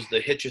goes,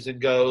 the hitches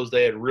and goes.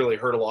 They had really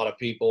hurt a lot of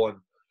people. And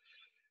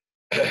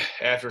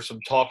after some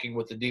talking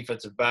with the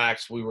defensive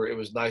backs, it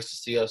was nice to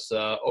see us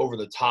over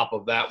the top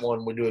of that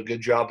one. We do a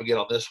good job again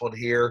on this one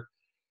here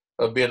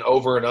of being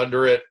over and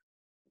under it.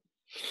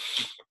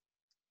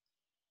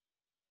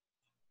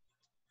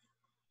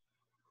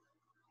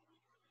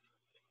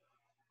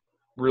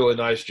 Really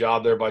nice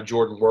job there by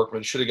Jordan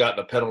Workman. Should have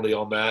gotten a penalty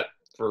on that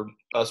for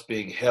us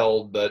being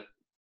held, but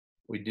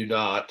we do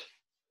not.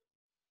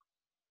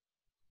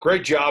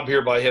 Great job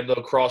here by him, though,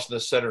 crossing the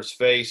center's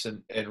face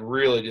and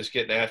really just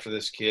getting after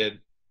this kid.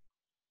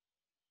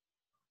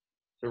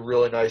 A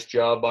really nice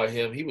job by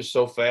him. He was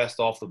so fast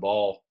off the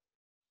ball.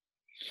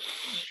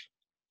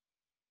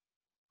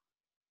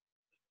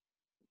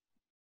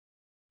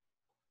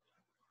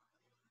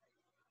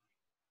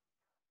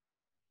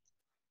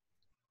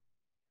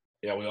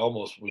 Yeah,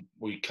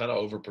 we kind of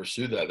over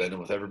pursued that then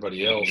with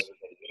everybody else.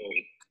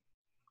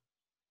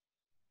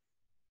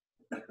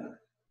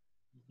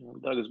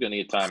 Doug is going to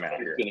need a timeout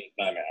here.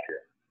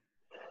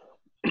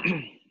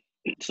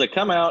 So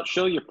come out,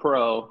 show your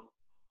pro,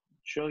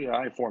 show your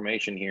I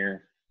formation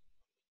here,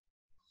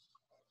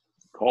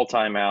 call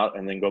timeout,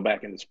 and then go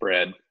back into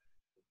spread.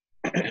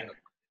 This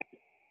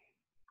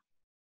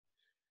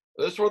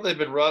is where they've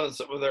been running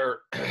some of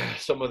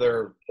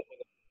their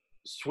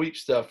sweep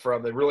stuff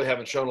from. They really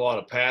haven't shown a lot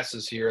of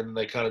passes here, and then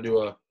they kind of do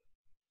a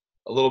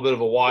little bit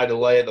of a wide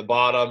delay at the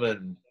bottom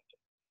and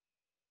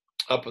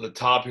up at the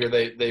top here.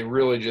 They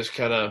really just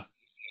kind of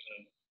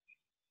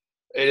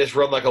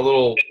run like a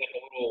little.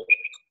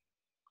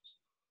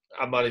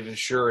 I'm not even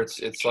sure.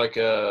 It's like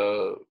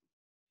a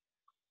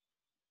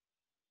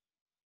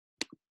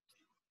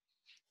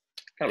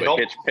kind of a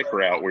hitch pick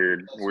route.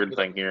 Weird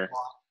thing here.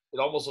 It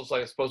almost looks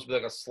like it's supposed to be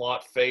like a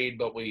slot fade,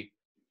 but we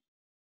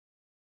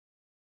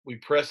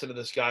press into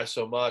this guy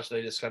so much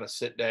they just kind of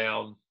sit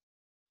down.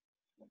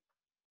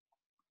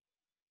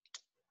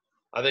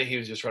 I think he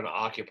was just trying to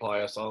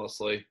occupy us,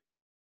 honestly.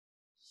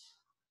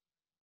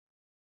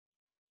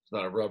 It's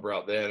not a rub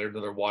route there. There's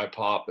another Y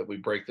pop that we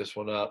break this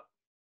one up.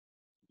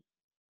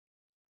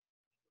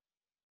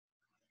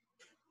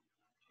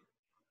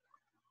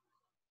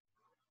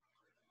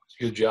 It's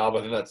a good job.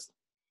 I think it's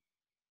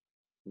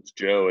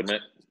Joe, isn't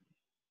it?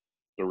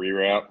 The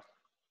reroute.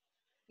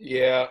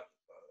 Yeah.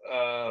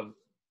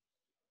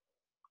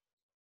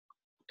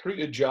 Pretty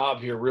good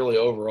job here, really,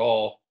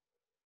 overall.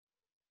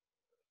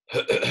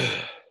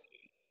 That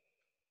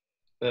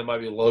might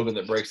be Logan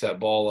that breaks that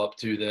ball up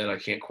too. Then I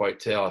can't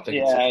quite tell. I think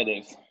it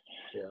is.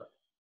 Yeah,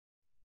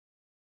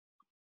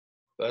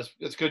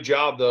 it's a good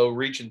job though,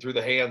 reaching through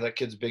the hand. That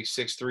kid's big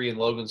 6'3" and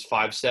Logan's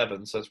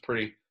 5'7", so that's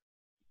pretty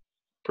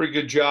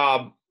good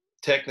job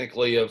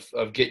technically of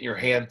getting your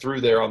hand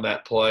through there on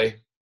that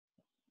play.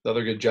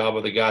 Another good job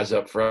of the guys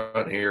up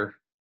front here.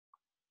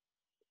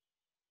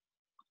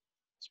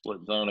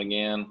 Split zone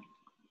again.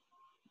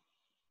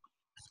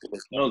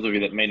 Those of you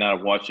that may not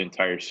have watched the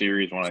entire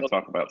series, when I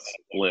talk about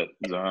split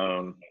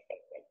zone,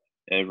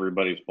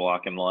 everybody's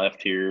blocking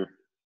left here.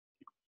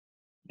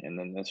 And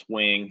then this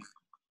wing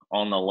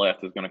on the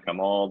left is going to come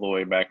all the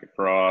way back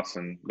across.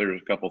 And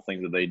there's a couple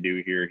things that they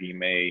do here. He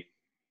may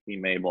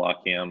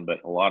block him,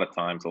 but a lot of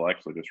times they'll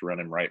actually just run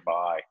him right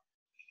by.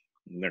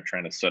 And they're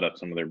trying to set up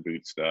some of their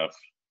boot stuff.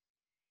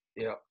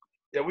 Yeah.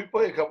 Yeah, we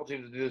play a couple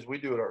teams that do this. We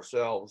do it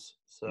ourselves.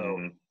 So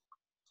it's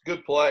a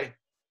good play.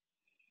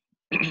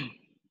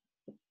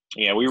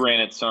 Yeah, we ran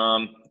it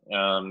some.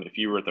 If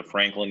you were at the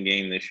Franklin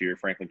game this year,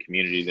 Franklin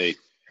Community,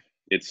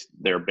 it's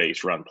their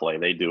base run play.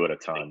 They do it a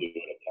ton.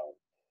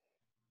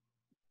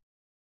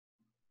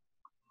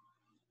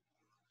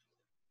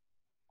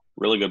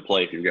 Really good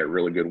play if you've got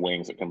really good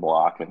wings that can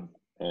block,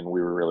 and we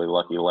were really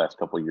lucky the last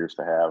couple of years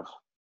to have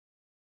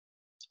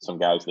some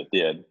guys that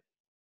did.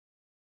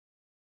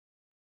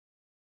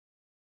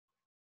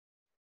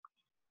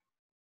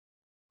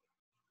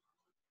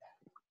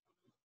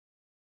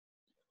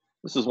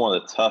 This is one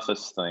of the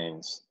toughest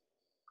things.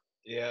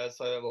 Yeah, it's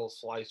like a little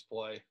slice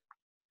play.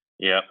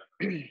 Yeah.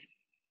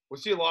 We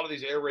see a lot of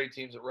these air raid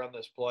teams that run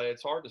this play.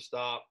 It's hard to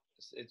stop.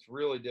 It's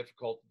really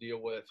difficult to deal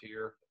with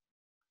here.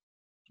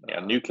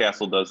 Yeah,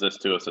 Newcastle does this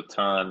to us a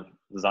ton.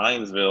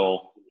 Zionsville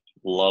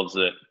loves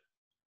it.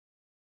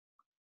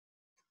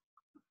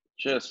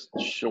 Just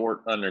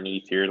short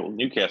underneath here.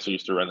 Newcastle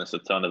used to run this a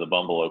ton to the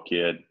Bungalow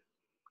kid.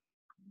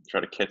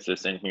 Try to catch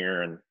this in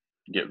here and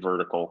get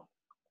vertical.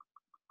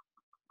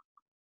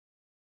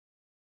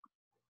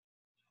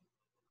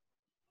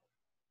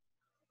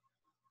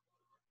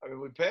 I mean,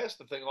 we passed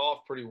the thing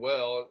off pretty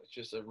well. It's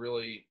just a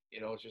really,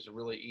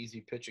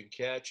 easy pitch and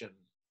catch, and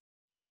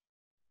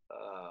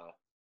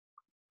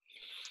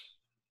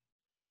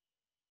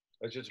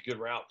it's just a good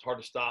route. It's hard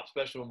to stop,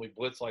 especially when we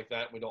blitz like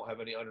that and we don't have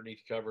any underneath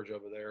coverage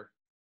over there.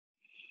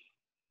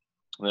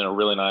 And then a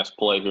really nice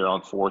play here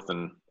on fourth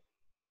and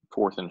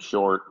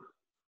short.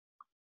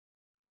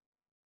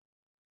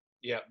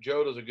 Yeah,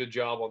 Joe does a good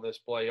job on this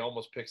play. He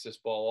almost picks this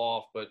ball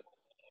off, but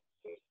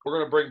we're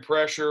going to bring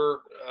pressure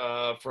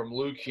from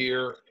Luke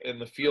here in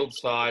the field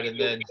side, and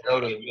then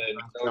Joe does a good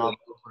job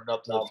moving it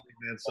up to the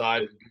three-man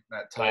side and getting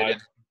that tight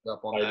end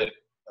up on that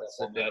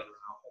sit down.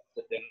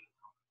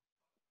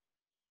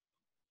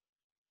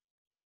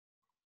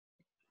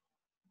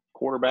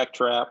 Quarterback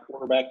trap.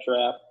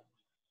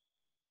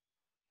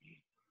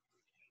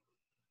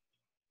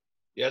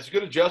 Yeah, it's a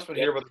good adjustment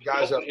here with the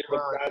guys up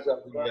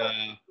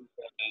front.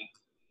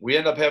 We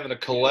end up having to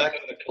collect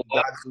the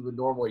guys we would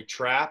normally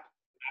trap,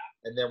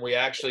 and then we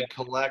actually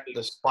collect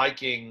the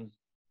spiking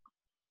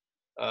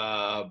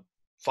 5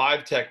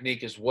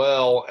 technique as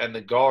well, and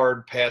the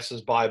guard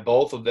passes by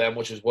both of them,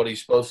 which is what he's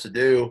supposed to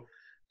do,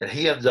 and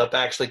he ends up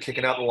actually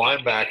kicking out the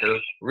linebacker.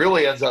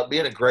 Really ends up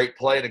being a great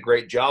play and a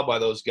great job by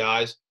those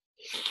guys.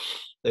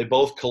 They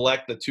both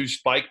collect the 2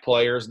 spike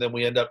players, and then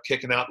we end up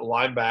kicking out the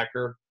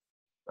linebacker.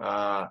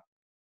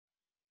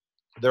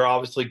 They're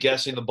obviously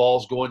guessing the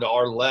ball's going to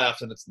our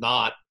left, and it's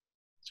not.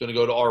 It's going to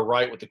go to our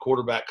right with the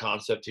quarterback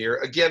concept here.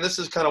 Again, this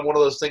is kind of one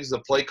of those things, the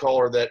play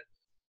caller, that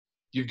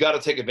you've got to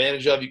take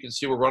advantage of. You can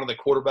see we're running the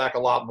quarterback a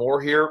lot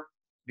more here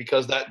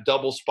because that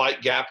double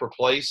spike gap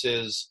replace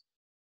is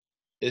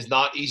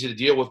not easy to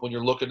deal with when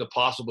you're looking to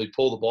possibly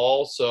pull the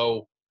ball.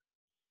 So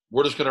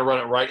we're just going to run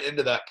it right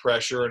into that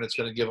pressure, and it's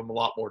going to give them a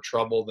lot more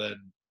trouble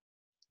than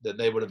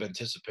they would have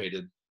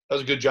anticipated. That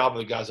was a good job of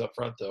the guys up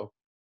front, though.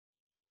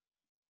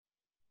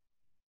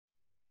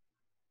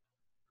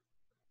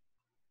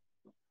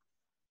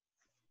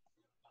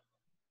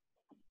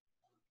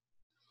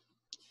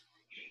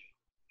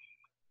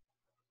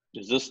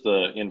 Is this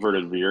the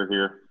inverted veer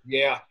here?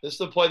 Yeah, this is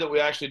the play that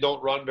we actually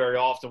don't run very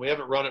often. We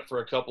haven't run it for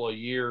a couple of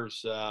years.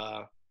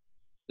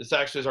 This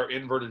actually is our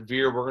inverted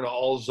veer. We're going to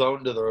all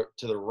zone to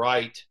the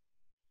right,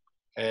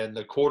 and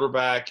the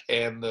quarterback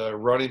and the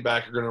running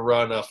back are going to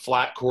run a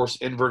flat course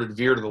inverted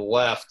veer to the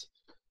left.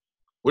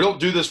 We don't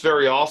do this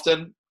very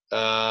often.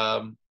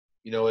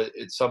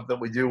 It's something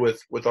we do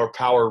with our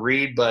power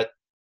read, but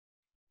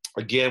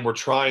again, we're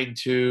trying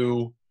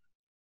to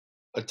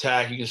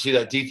attack. You can see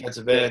that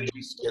defensive end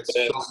just gets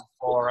so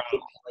far out of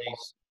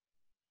place.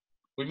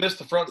 We missed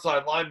the front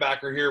side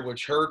linebacker here,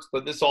 which hurts,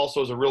 but this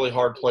also is a really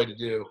hard play to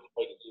do.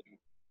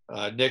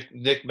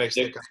 Nick makes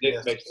the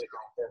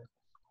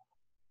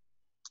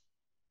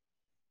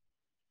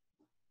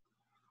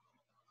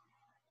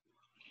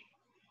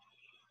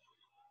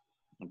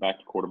back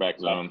to quarterback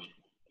zone.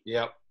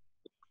 Yep.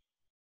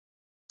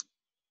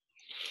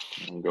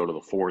 And go to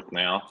the fourth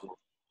now.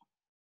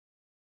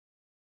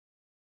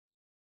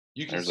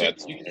 You can There's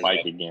see that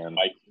spike again.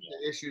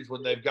 The issues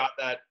when they've got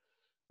that.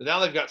 Now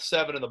they've got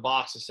 7 in the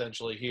box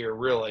essentially here,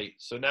 really.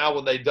 So now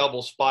when they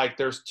double spike,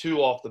 there's 2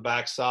 off the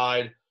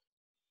backside.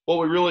 What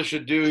we really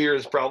should do here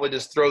is probably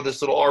just throw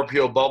this little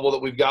RPO bubble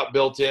that we've got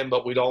built in,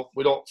 but we don't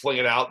fling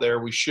it out there.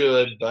 We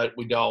should, but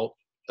we don't.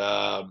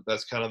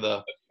 That's kind of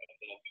the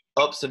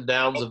ups and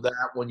downs of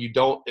that when you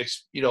don't,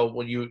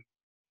 when you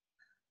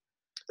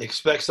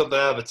expect something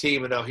out of a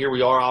team, and now here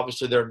we are.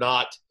 Obviously, they're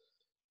not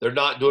they're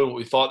not doing what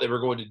we thought they were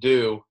going to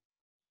do,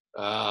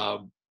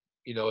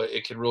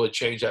 it can really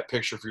change that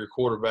picture for your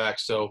quarterback.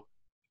 So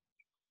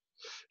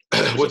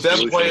with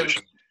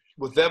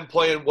them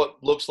playing what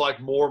looks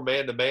like more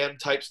man-to-man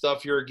type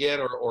stuff here again,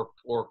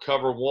 or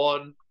cover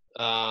one,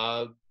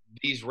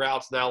 these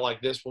routes now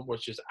like this one,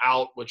 which is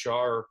out, which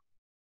are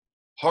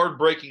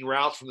hard-breaking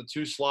routes from the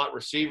two slot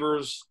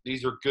receivers.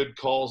 These are good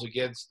calls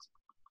against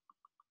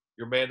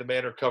your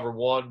man-to-man or cover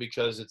one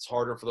because it's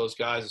harder for those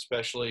guys,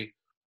 especially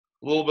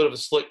a little bit of a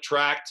slick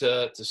track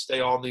to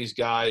stay on these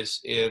guys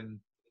in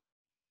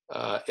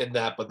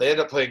that. But they end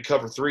up playing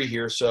cover three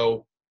here,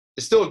 so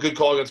it's still a good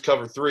call against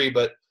cover three,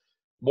 but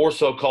more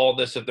so calling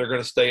this if they're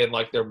going to stay in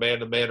like their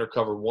man-to-man or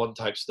cover one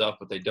type stuff,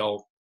 but they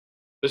don't.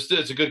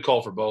 It's a good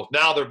call for both.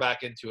 Now they're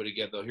back into it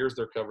again, though. Here's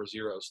their cover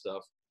zero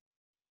stuff.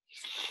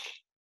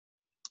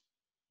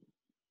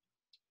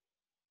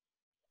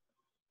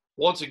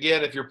 Once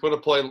again, if you're going to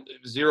play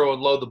zero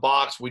and load the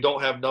box, we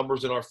don't have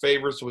numbers in our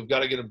favor, so we've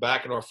got to get them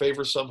back in our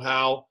favor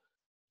somehow.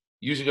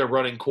 Using a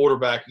running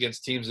quarterback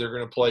against teams that are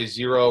going to play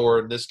zero, or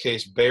in this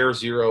case, bear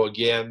zero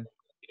again,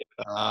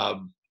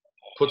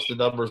 puts the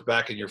numbers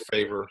back in your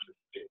favor.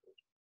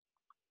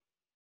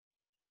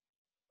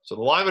 So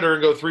the linemen are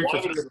going to go 3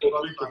 for 3, and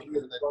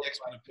then Nick's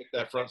going to pick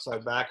that front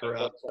side backer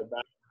up.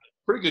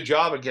 Pretty good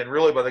job again,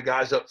 really, by the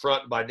guys up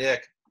front and by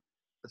Nick.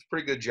 That's a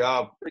pretty good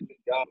job.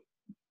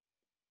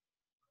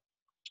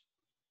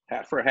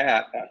 Hat for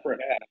hat. That's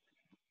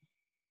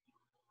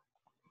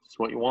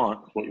what you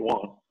want.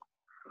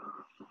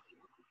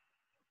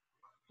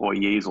 Boy,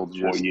 Yeasel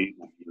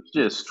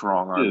just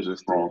strong arms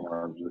this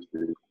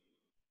dude.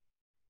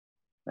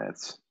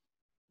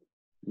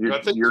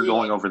 You're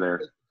going over there.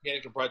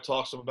 Buchanan can probably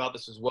talk some about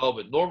this as well,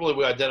 but normally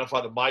we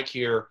identify the mic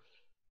here.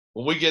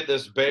 When we get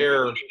this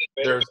bear,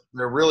 there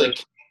really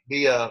can't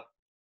be a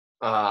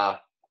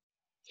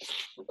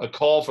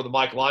call for the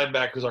Mike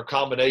linebacker because our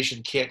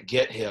combination can't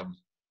get him.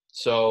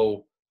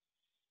 So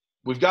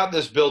we've got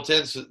this built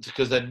in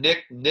because then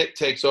Nick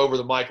takes over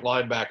the Mike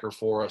linebacker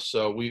for us.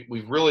 So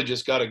we've really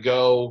just got to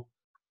go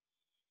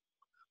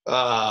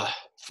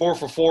 4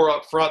 for 4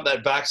 up front.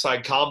 That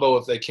backside combo,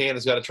 if they can,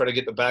 has got to try to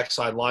get the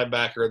backside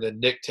linebacker, and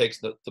then Nick takes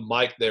the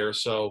Mike there.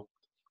 So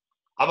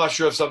I'm not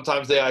sure if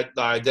sometimes they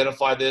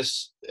identify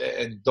this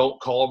and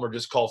don't call him or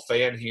just call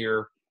fan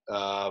here.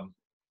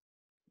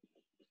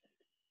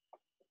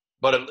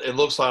 But it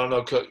looks like, I don't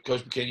know,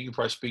 Coach Buchanan, you can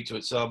probably speak to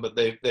it some, but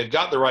they've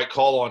got the right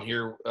call on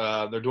here.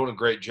 They're doing a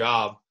great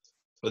job.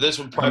 But this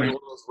would probably be one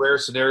of those rare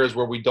scenarios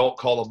where we don't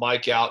call the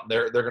mic out, and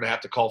they're going to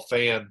have to call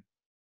fan.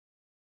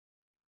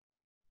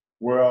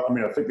 Well, I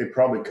mean, I think they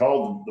probably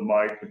called the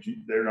mic, but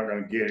they're not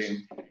going to get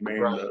him. I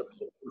mean, Right. The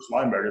first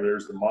linebacker,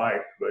 there's the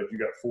mic, but you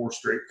got 4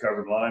 straight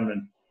covered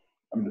linemen.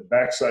 I mean, the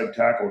backside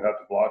tackle would have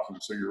to block him.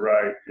 So you're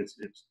right. It's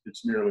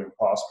nearly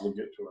impossible to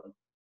get to him.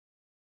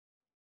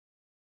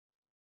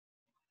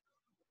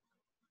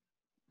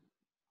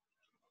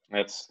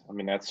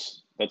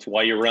 That's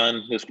why you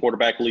run this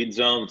quarterback lead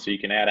zone, so you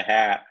can add a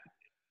hat.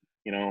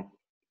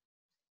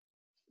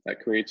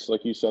 That creates,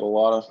 like you said, a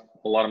lot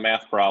of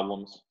math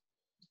problems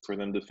for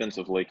them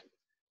defensively.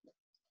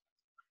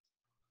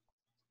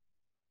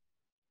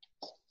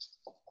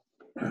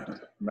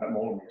 Matt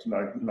Mullen makes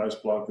a nice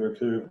block there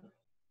too.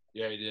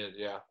 Yeah, he did.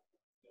 Yeah.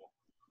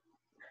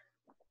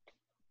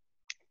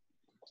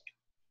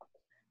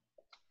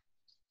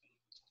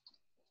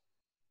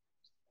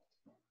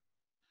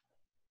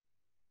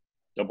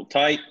 Double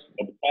tight,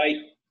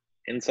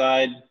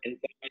 inside.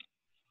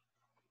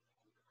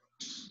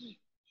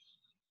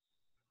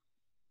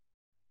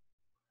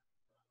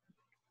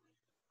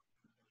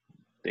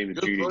 David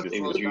Judy.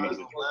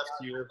 Left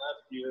here.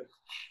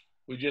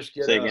 We just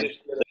get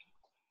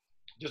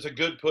just a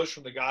good push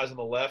from the guys on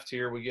the left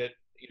here. We get,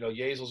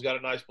 Yeasel's got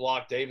a nice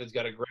block. David's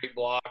got a great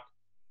block.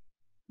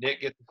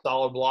 Nick gets a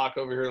solid block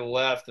over here to the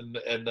left, and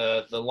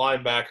the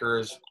linebacker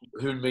is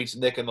who meets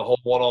Nick in the whole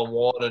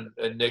one-on-one,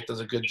 and Nick does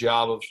a good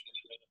job of –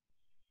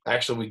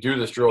 actually, we do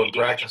this drill in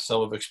practice,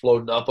 some of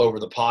exploding up over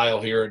the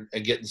pile here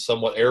and getting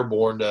somewhat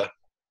airborne to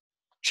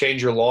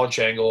change your launch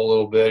angle a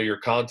little bit, or your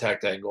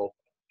contact angle.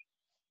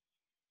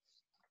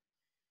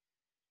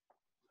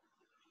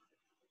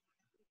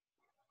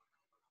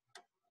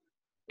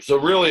 So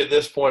really at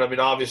this point, I mean,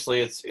 obviously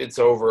it's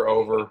over.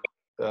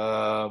 We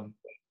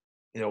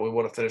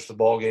want to finish the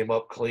ball game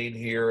up clean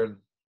here and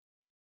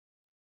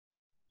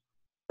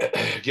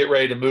get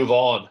ready to move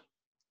on.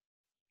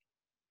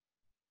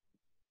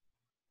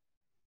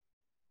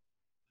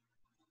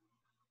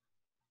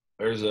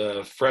 There's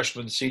a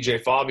freshman,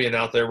 CJ Fabian,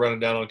 out there running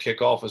down on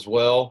kickoff as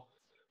well.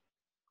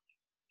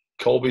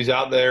 Colby's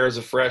out there as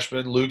a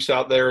freshman. Luke's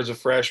out there as a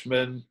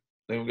freshman.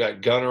 Then we've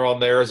got Gunner on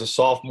there as a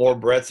sophomore.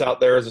 Brett's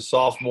out there as a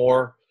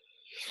sophomore.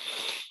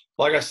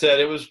 Like I said,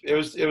 it was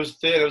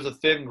thin. It was a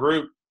thin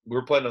group. We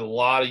were playing a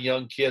lot of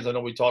young kids. I know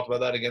we talked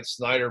about that against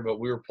Snyder, but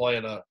we were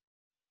playing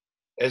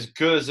as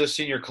good as this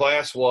senior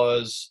class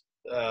was.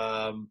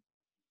 Man,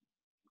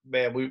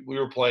 we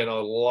were playing a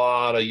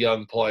lot of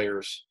young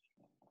players.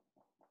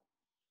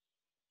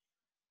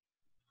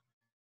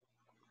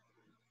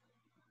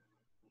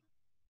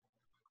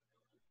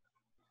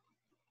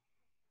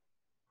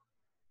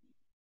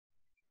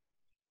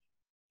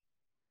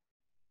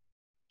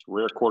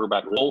 Rare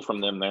quarterback pull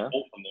from them there.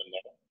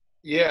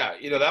 Yeah,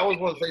 that was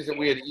one of the things that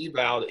we had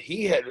evaled.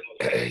 He had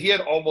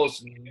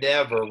almost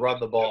never run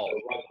the ball.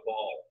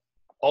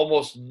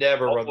 Almost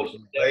never run the ball.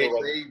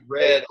 They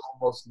read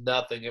almost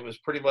nothing. It was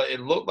pretty much –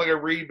 it looked like a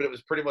read, but it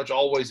was pretty much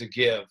always a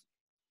give.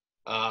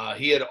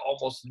 He had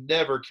almost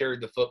never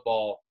carried the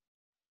football.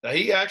 Now,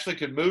 he actually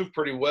could move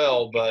pretty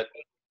well, but,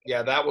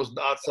 yeah, that was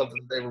not something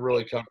they were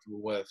really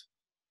comfortable with.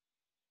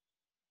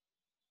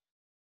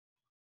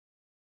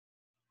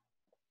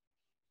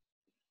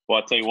 Well,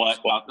 I'll tell you what,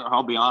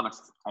 I'll be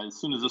honest. As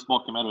soon as this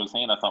ball came out of his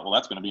hand, I thought, well,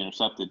 that's going to be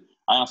intercepted.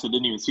 I honestly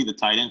didn't even see the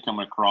tight end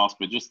coming across,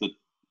 but just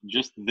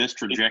this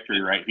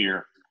trajectory right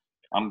here,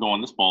 I'm going,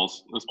 this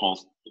ball's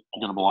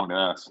going to belong to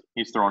us.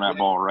 He's throwing that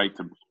ball right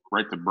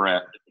to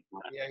Brett.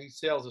 Yeah, he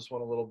sails this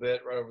one a little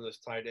bit right over this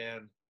tight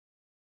end.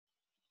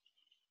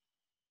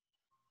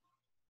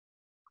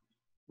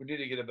 We need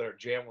to get a better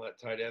jam with that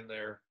tight end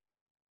there.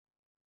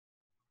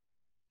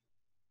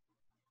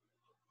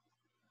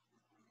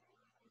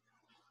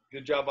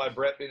 Good job by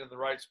Brett being in the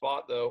right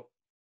spot, though.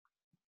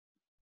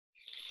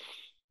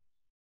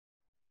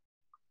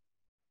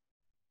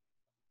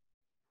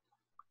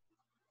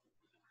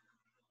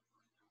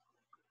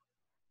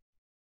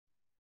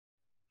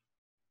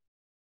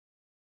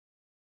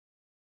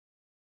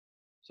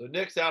 So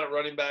Nick's out at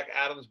running back.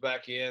 Adams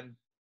back in.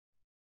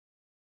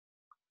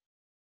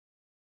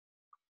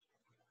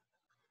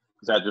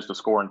 Is that just a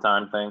scoring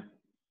time thing?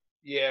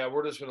 Yeah,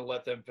 we're just going to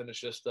let them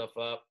finish this stuff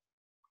up.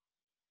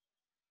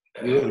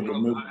 Really good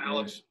movement,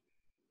 Alex.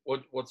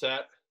 What's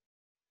that?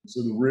 It's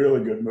a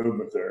really good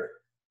movement there.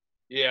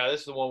 Yeah, this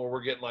is the one where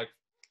we're getting like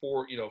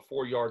 4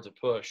 yards of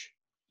push.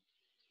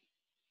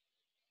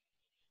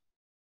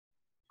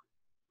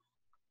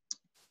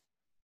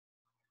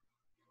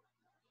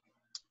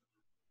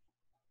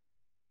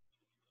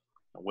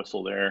 A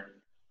whistle there.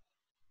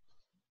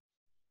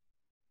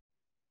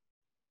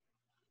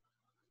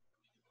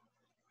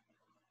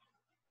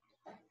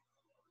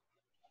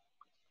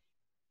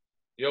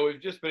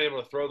 We've just been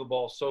able to throw the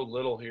ball so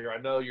little here. I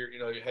know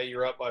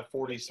you're up by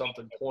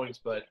 40-something points,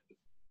 but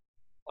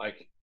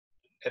like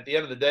at the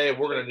end of the day,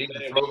 we're going to need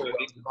to throw the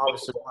ball.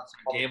 Obviously, once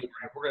a game,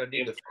 we're going to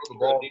need to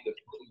throw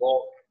the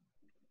ball.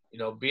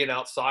 Being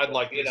outside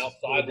like this,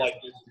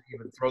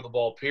 even throw the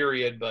ball,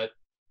 period. But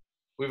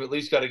we've at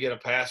least got to get a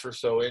pass or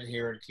so in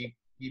here and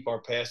keep our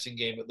passing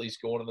game at least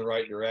going in the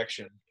right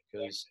direction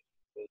because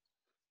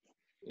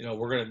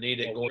we're going to need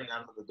it going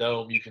down to the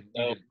dome. You can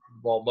throw the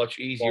ball much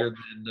easier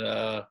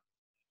than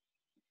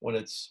when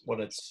it's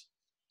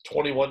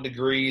 21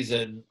 degrees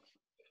and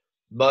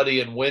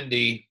muddy and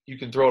windy. You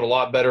can throw it a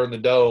lot better in the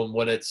dome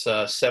when it's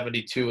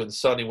 72 and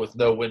sunny with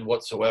no wind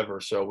whatsoever.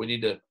 So we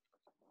need to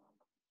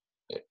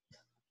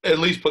at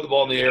least put the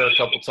ball in the air a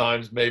couple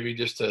times, maybe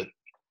just to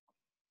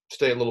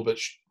stay a little bit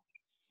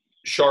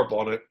sharp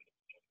on it.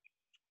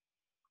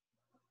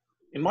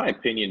 In my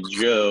opinion,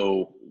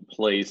 Joe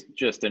plays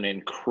just an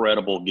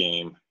incredible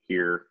game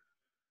here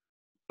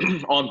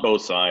on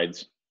both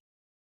sides.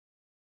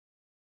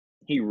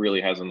 He really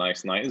has a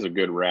nice night. It's a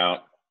good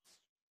route.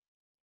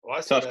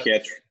 Well, Tough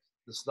catch.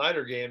 The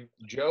Snyder game,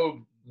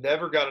 Joe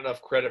never got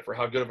enough credit for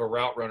how good of a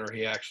route runner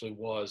he actually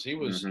was. He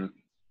was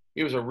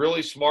a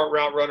really smart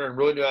route runner and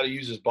really knew how to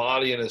use his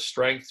body and his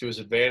strength to his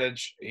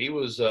advantage. He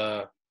was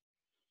a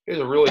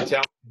really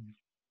talented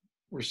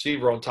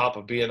receiver on top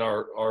of being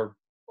our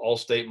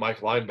all-state Mike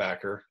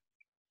linebacker.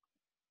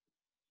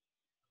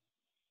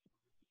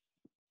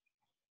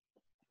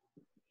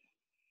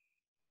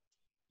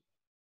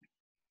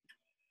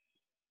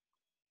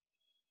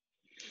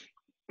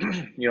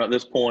 At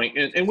this point,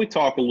 and we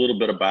talk a little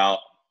bit about,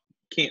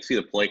 can't see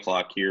the play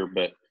clock here,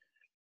 but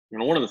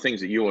one of the things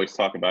that you always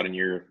talk about in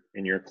your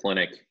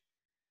clinic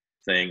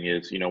thing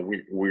is,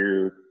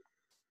 we're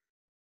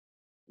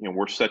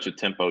such a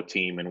tempo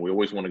team and we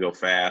always want to go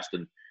fast.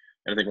 And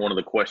I think one of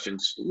the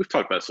questions, we've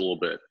talked about this a little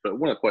bit, but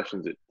one of the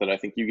questions that I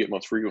think you get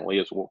most frequently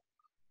is, well,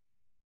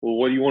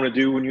 what do you want to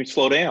do when you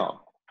slow down?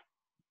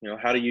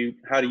 How do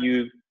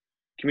you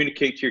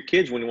communicate to your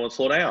kids when you want to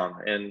slow down?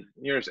 And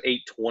there's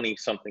 8:20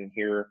 something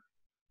here,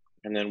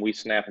 and then we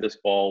snap this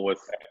ball with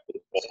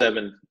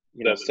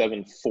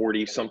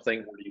 7:40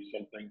 something.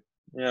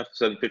 Yeah,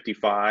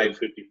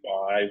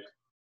 7:55.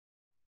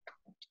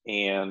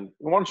 And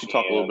why don't you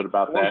talk a little bit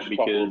about that?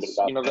 Because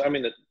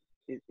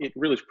it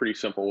really is pretty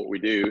simple what we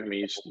do. I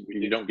mean,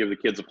 you don't give the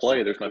kids a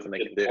play, there's nothing they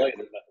can do.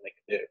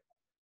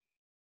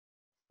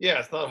 Yeah,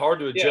 it's not hard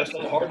to adjust.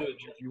 If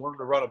you want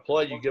them to run a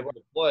play, you give them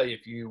a play.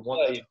 If you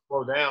want them to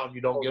slow down,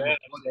 you don't give them a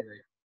play.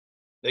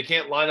 They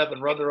can't line up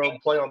and run their own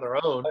play on their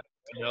own.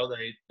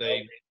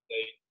 They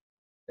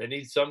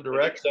need some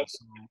direction.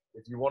 So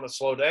if you want to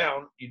slow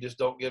down, you just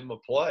don't give them a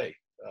play.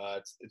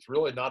 It's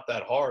really not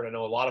that hard. I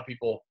know a lot of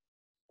people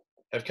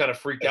have kind of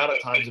freaked out at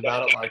times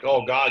about it, like,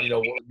 oh God,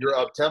 you're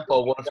up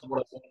tempo. What if you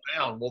want to slow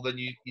down? Well, then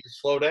you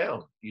slow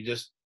down. You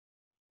just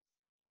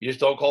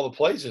don't call the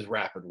plays as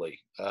rapidly.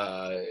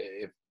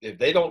 If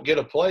they don't get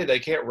a play, they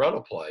can't run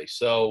a play.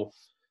 So,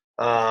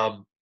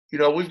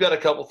 we've got a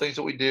couple things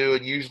that we do,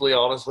 and usually,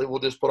 honestly, we'll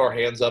just put our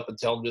hands up and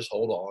tell them just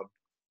hold on.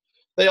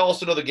 They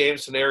also know the game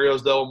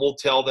scenarios, though, and we'll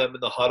tell them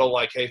in the huddle,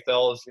 like, hey,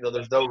 fellas,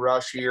 there's no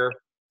rush here.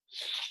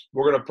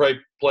 We're going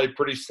to play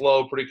pretty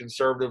slow, pretty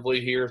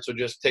conservatively here, so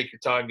just take your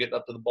time getting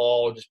up to the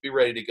ball and just be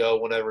ready to go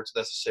whenever it's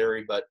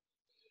necessary. But,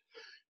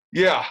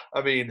 yeah,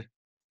 I mean,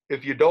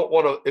 if you don't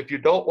want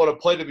to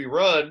play to be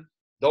run,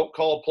 don't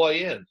call a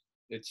play in.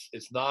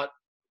 It's not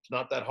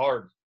that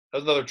hard.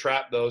 That's another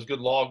trap, though. It's a good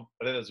log.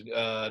 I think there's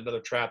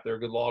another trap there, a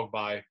good log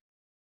by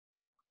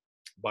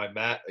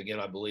Matt, again,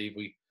 I believe.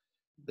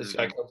 This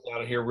guy comes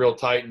down here real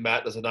tight, and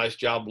Matt does a nice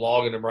job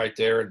logging him right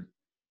there and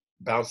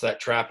bounce that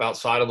trap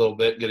outside a little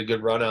bit and get a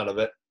good run out of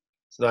it.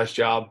 It's a nice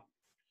job.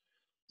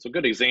 It's a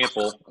good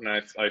example, and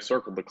I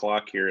circled the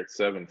clock here at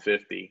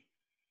 7:50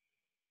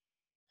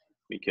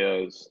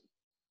 because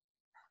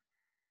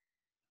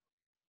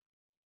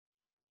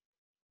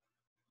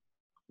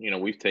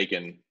we've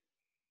taken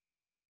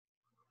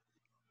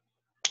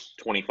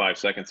 25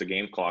 seconds of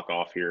game clock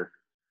off here.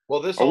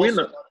 Well, this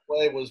also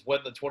play was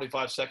when the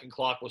 25-second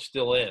clock was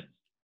still in.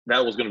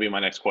 That was going to be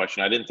my next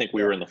question. I didn't think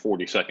we were in the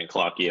 40-second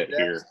clock yet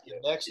here.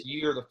 Next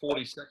year, the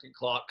 40-second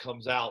clock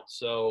comes out.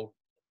 So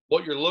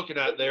what you're looking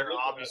at there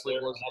obviously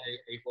was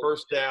a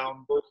first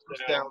down,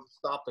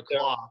 stop the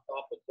clock.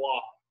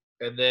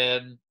 And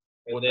then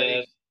when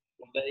they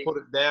put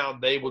it down,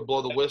 they would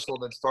blow the whistle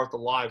and then start the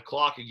live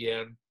clock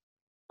again.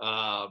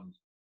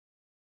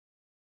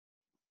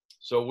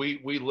 So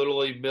we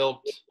literally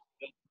milked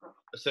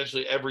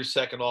essentially every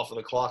second off of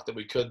the clock that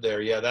we could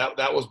there. Yeah,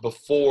 that was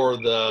before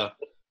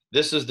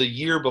this is the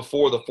year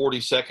before the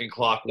 40-second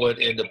clock went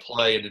into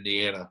play in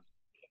Indiana.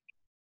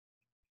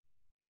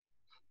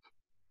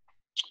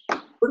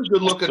 Pretty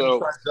good looking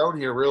inside zone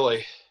here,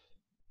 really.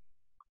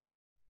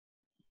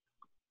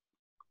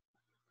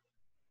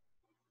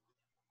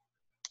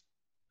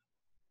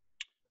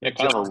 Yeah,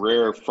 kind of a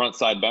rare front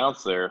side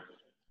bounce there.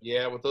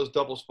 Yeah, with those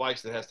double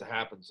spikes, it has to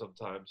happen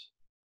sometimes.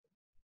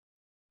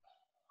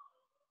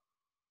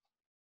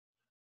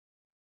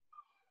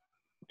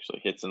 Actually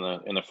hits in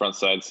the front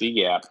side C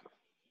gap.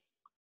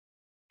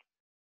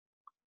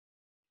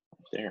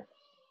 There.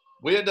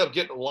 We end up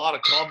getting a lot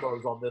of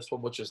combos on this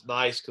one, which is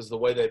nice because the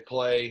way they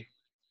play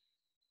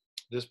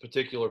this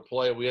particular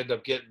play, we end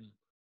up getting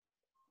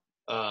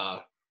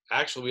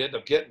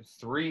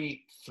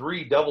three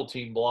double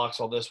team blocks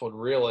on this one.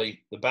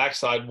 Really, the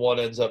backside one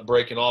ends up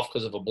breaking off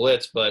because of a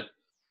blitz, but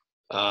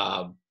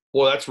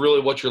that's really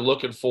what you're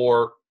looking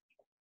for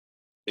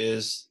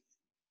is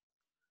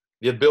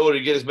the ability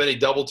to get as many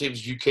double teams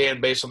as you can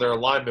based on their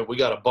alignment. We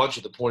got a bunch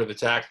at the point of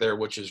attack there,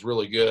 which is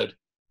really good.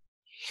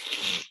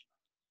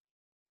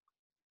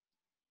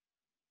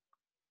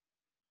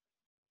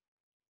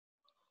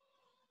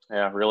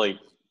 Yeah, really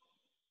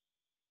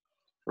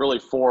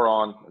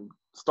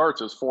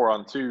starts as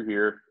 4-on-2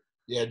 here.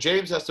 Yeah,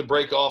 James has to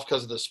break off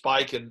because of the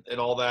spike and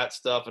all that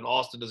stuff, and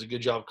Austin does a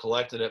good job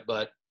collecting it,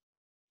 but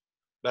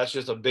that's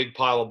just a big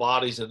pile of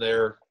bodies in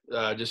there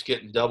just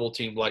getting double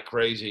teamed like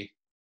crazy.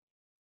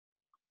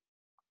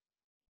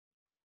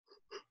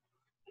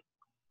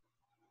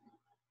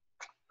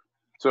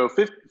 So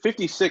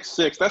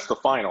 56-6, that's the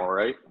final,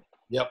 right?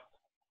 Yep.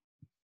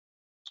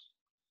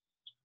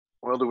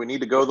 Well, do we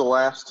need to go the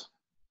last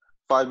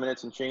 5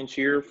 minutes and change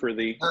here for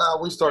the?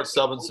 We start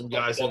subbing some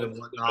guys in and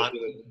whatnot.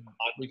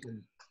 We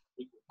can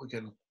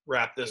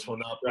wrap this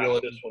one up.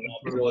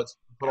 Let's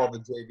put all the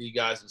JV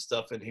guys and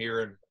stuff in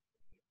here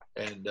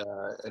and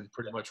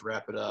pretty much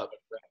wrap it up.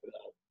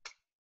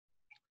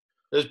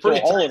 It was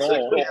pretty all in tight.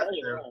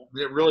 all,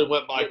 it really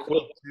went by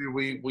quick too.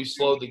 We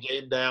slowed the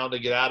game down to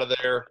get out of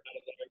there.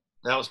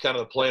 That was kind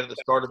of the plan at the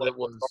start of it,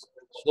 was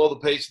slow the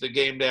pace of the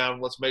game down.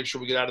 Let's make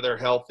sure we get out of there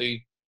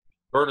healthy,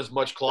 burn as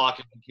much clock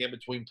as we can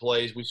between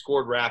plays. We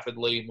scored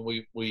rapidly, and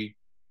we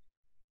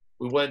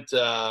went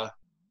 4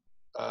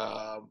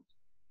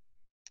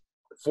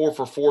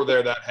 for 4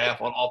 there that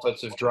half on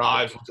offensive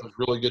drives, which was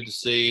really good to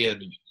see,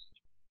 and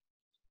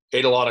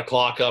ate a lot of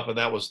clock up, and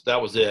that was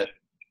it.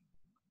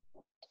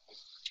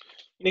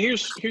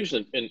 Here's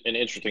an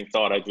interesting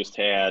thought I just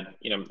had,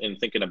 in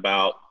thinking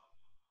about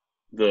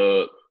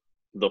the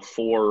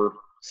 4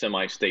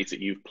 semi-states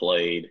that you've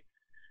played,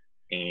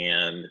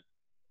 and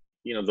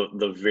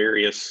the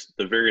various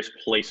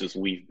places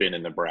we've been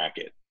in the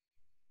bracket.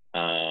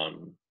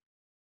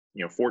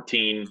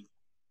 14,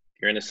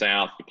 you're in the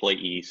South, you play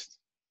East.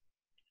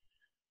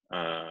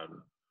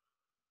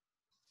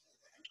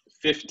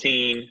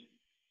 15,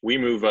 we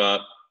move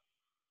up,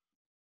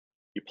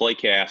 you play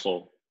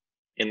Castle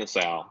in the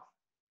South.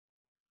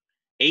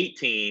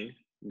 18,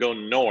 go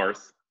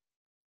north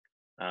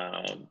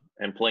and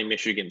play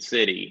Michigan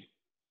City.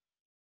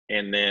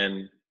 And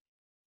then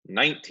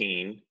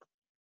 19,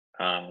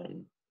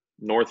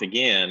 north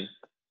again.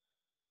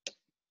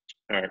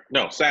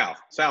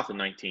 South in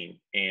 19.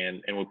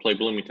 And we play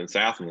Bloomington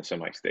South in the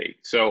semi-state.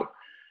 So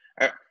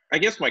I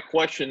guess my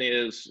question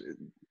is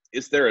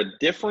there a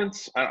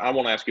difference? I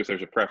won't ask you if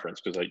there's a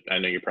preference, because I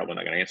know you're probably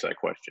not going to answer that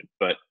question.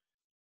 But,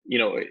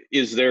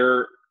 is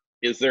there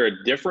a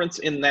difference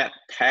in that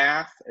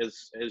path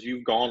as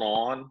you've gone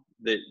on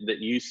that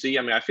you see?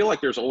 I mean, I feel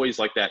like there's always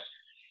like that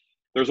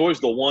there's always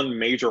the one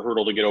major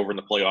hurdle to get over in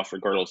the playoffs,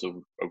 regardless of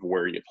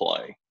where you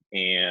play.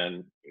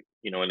 And,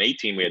 in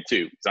 18, we had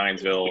two,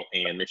 Zionsville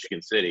and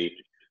Michigan City.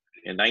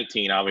 In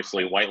 19,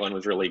 obviously, Whiteland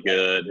was really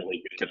good.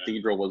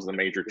 Cathedral was the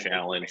major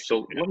challenge.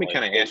 So let me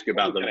kind of ask you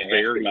about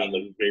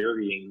the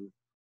varying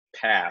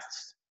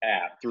paths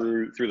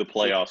through the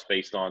playoffs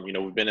based on,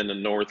 we've been in the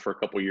North for a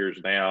couple of years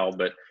now,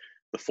 but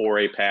the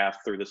 4A path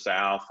through the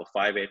South, the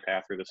 5A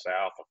path through the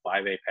South, the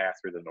 5A path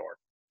through the North.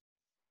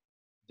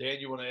 Dan,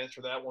 you want to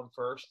answer that one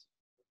first?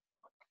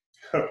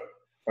 If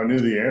I knew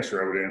the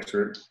answer, I would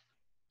answer it.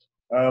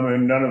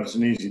 And none of it's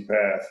an easy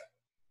path.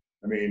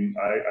 I mean,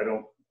 I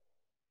don't,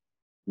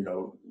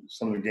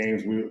 some of the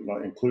games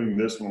including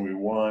this one, we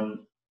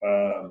won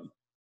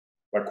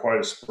by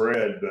quite a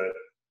spread, but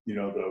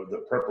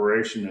the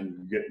preparation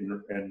and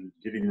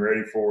getting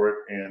ready for it,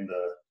 and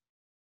the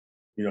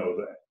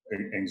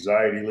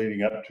anxiety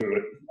leading up to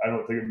it, I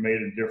don't think it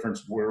made a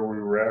difference where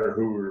we were at or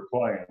who we were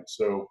playing.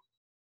 So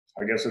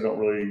I guess I don't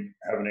really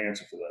have an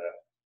answer for that.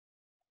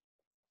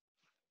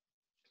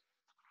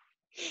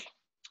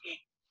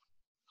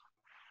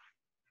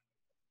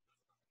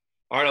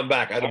 All right, I'm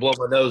back. I had to blow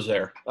my nose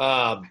there.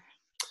 At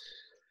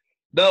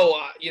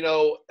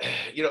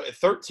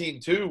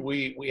 13-2,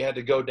 we had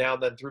to go down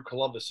then through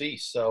Columbus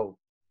East. So,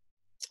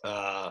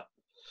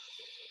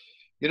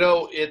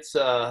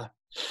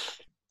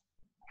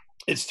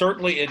 it's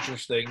certainly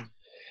interesting,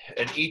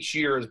 and each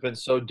year has been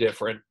so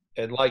different.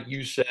 And like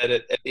you said,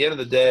 at the end of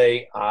the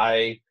day,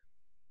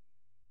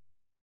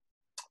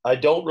 I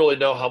don't really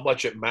know how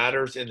much it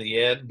matters in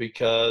the end,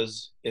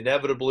 because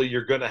inevitably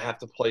you're going to have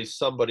to play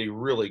somebody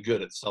really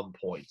good at some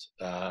point.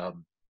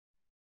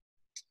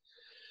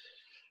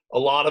 A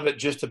lot of it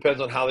just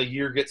depends on how the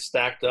year gets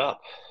stacked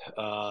up.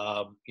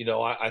 I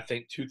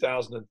think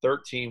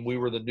 2013, we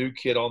were the new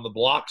kid on the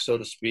block, so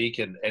to speak,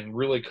 and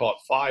really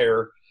caught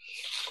fire.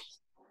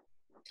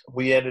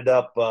 We ended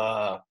up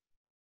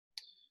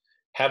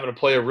having to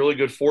play a really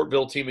good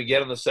Fortville team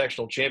again in the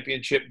sectional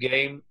championship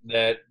game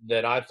that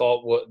I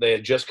thought they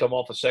had just come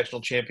off a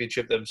sectional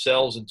championship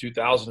themselves in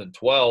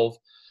 2012.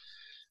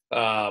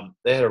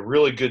 They had a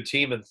really good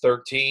team in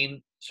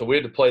 13, so we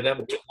had to play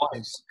them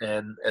twice,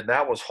 and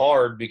that was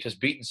hard because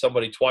beating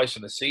somebody twice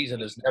in a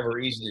season is never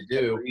easy to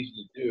do.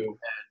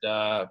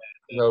 And,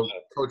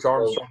 Coach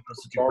Armstrong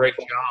does such a great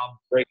job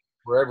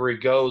wherever he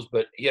goes,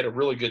 but he had a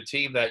really good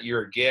team that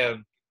year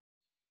again,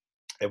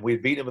 and we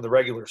beat him in the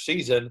regular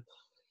season.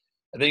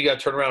 And then you got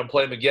to turn around and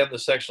play them again in the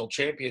sectional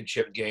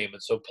championship game.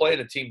 And so playing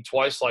a team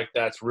twice like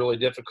that's really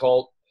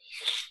difficult.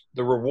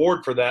 The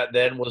reward for that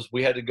then was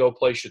we had to go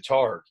play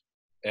Chittard.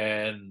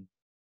 And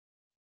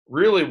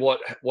really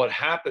what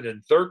happened in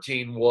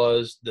 13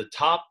 was the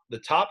top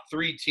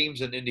three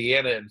teams in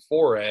Indiana in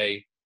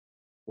 4A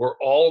were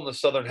all in the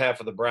southern half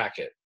of the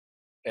bracket.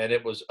 And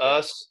it was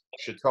us,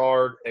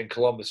 Chittard, and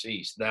Columbus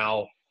East.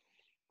 Now,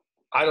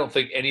 I don't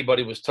think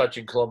anybody was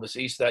touching Columbus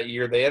East that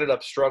year. They ended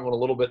up struggling a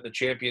little bit in the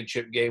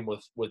championship game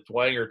with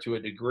Dwanger to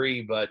a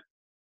degree, but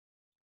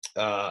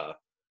the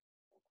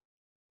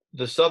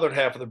southern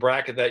half of the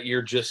bracket that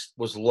year just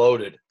was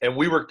loaded. And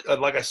we were,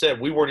 like I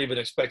said, we weren't even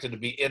expected to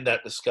be in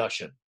that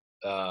discussion.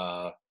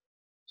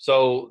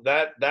 So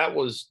that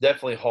was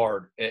definitely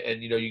hard.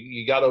 And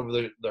you got over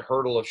the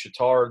hurdle of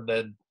Chittard, and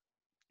then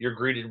you're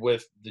greeted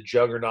with the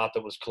juggernaut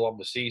that was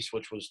Columbus East,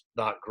 which was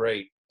not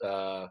great.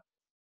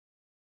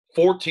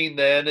 14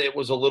 then, it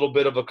was a little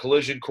bit of a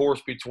collision course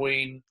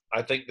between,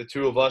 I think, the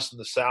two of us in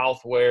the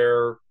South,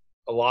 where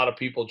a lot of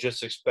people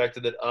just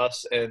expected that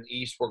us and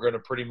East were going to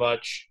pretty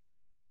much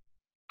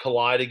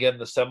collide again in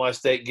the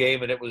semi-state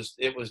game, and it was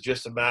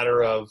just a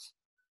matter of,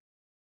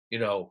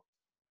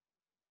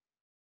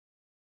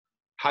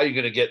 how are you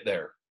going to get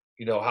there?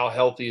 How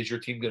healthy is your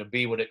team going to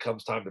be when it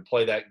comes time to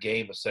play that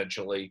game,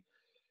 essentially,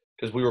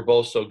 because we were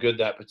both so good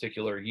that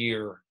particular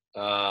year.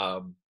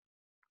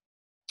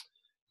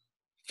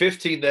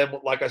 15 then,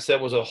 like I said,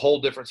 was a whole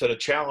different set of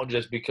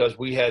challenges because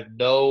we had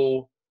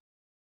no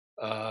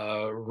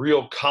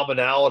real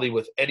commonality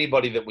with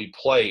anybody that we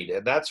played.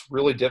 And that's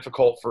really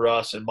difficult for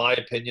us, in my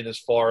opinion, as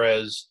far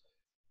as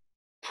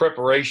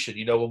preparation.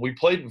 When we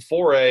played in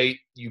 4A,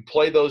 you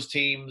play those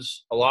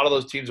teams. A lot of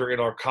those teams are in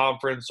our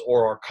conference,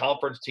 or our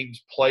conference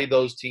teams play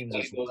those teams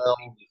as well.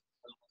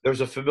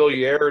 There's a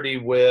familiarity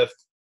with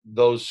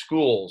those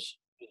schools.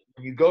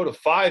 When you go to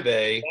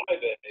 5A,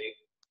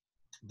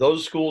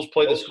 those schools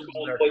play the schools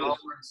in their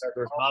conference.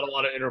 There's not a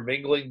lot of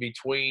intermingling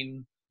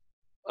between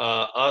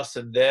us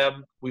and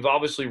them. We've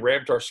obviously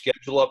ramped our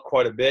schedule up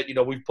quite a bit.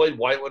 We've played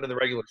Whiteland in the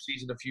regular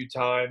season a few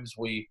times.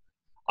 We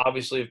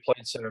obviously have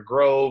played Center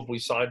Grove. We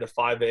signed a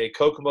 5A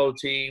Kokomo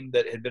team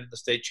that had been in the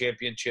state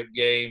championship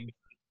game.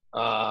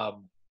 We're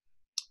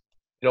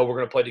going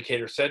to play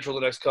Decatur Central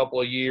the next couple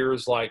of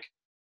years. Like,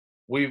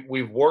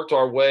 we've worked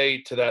our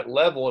way to that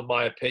level, in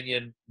my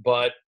opinion.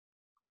 But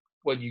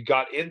when you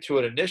got into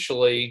it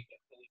initially,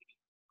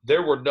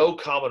 there were no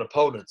common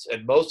opponents,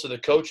 and most of the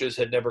coaches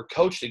had never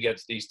coached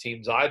against these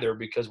teams either,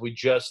 because we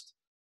just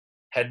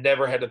had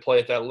never had to play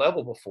at that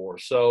level before.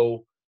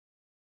 So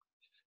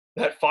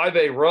that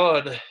 5A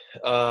run,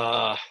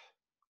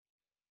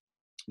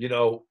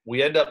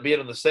 we end up being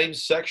in the same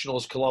sectional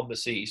as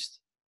Columbus East,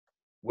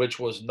 which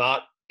was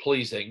not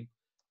pleasing.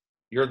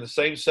 You're in the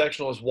same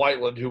sectional as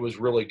Whiteland, who was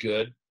really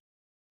good.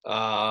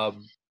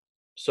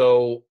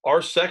 So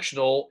our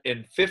sectional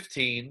in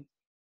 15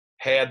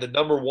 had the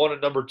number 1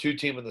 and number 2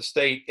 team in the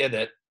state in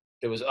it.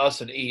 It was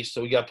us and East,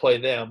 so we got to play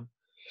them.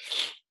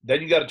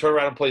 Then you got to turn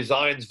around and play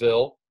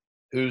Zionsville,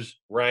 who's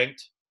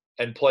ranked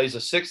and plays a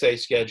 6A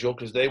schedule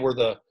because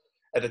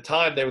at the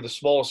time they were the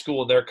smallest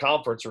school in their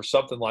conference or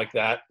something like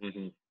that.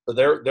 Mm-hmm. So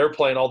they're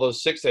playing all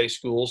those 6A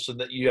schools, so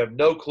that you have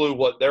no clue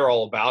what they're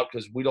all about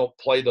because we don't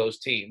play those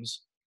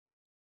teams.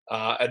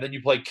 And then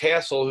you play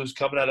Castle, who's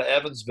coming out of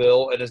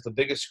Evansville and is the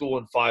biggest school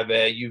in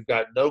 5A. You've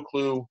got no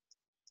clue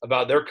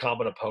about their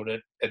common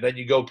opponent. And then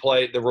you go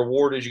play – the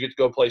reward is you get to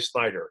go play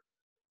Snyder,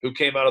 who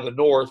came out of the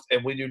North,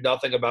 and we knew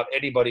nothing about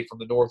anybody from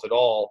the North at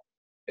all,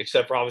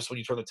 except for obviously when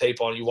you turn the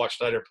tape on and you watch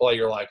Snyder play,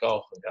 you're like,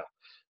 oh, yeah,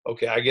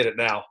 okay, I get it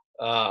now.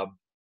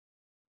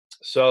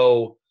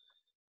 So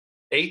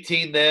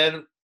 18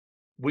 then,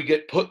 we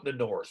get put in the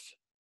North.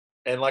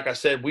 And like I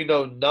said, we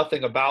know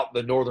nothing about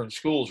the northern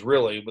schools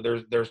really, but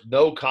there's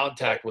no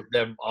contact with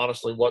them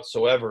honestly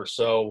whatsoever.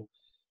 So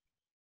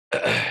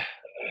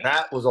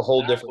that was a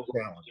whole different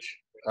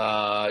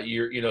challenge.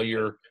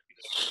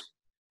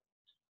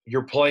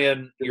 You're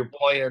playing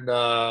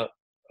a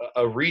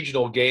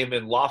regional game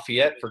in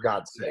Lafayette, for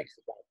God's sake.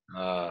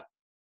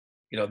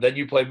 Then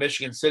you play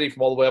Michigan City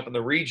from all the way up in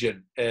the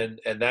region, and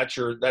that's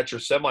your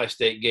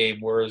semi-state game.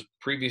 Whereas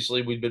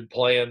previously we'd been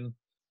playing,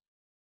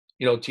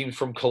 teams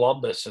from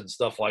Columbus and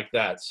stuff like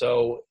that.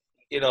 So,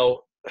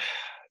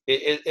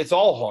 it's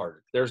all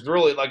hard. There's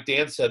really, like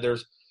Dan said,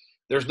 there's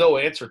no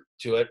answer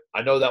to it.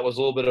 I know that was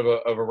a little bit of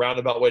a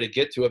roundabout way to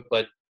get to it,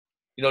 but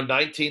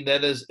 19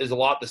 then is a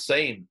lot the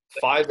same.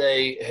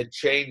 5A had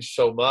changed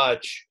so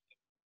much.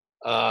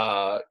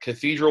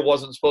 Cathedral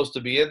wasn't supposed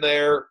to be in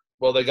there.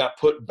 Well, they got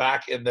put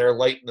back in there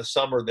late in the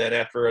summer then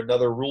after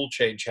another rule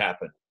change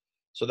happened.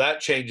 So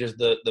that changes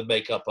the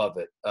makeup of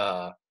it.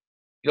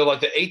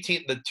 Like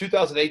the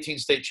 2018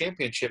 state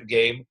championship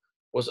game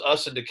was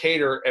us and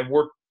Decatur, and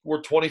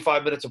we're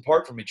 25 minutes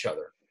apart from each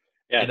other.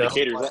 Yeah,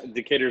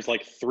 Decatur's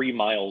like 3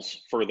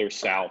 miles further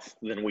south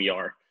than we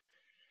are.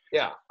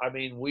 Yeah, I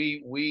mean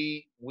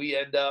we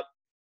end up,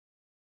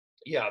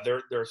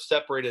 they're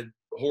separated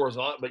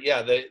horizontal, but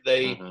yeah,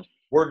 they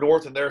we're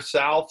north and they're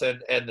south,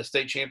 and the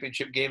state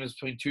championship game is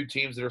between 2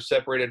 teams that are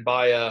separated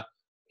by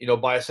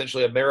by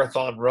essentially a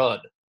marathon run,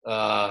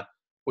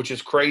 which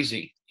is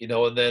crazy,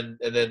 and then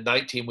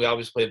 19 we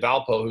obviously play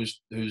Valpo,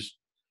 who's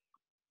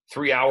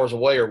 3 hours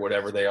away or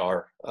whatever they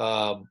are.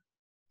 But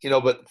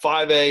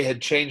 5A had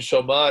changed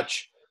so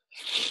much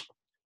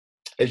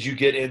as you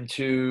get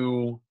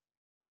into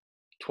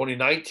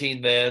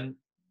 2019 then,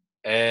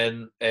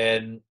 and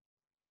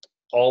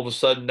all of a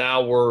sudden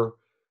now we're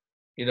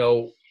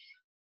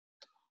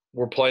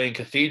playing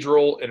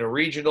Cathedral in a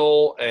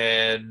regional,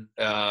 and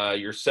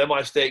your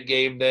semi-state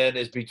game then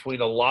is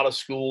between a lot of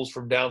schools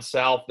from down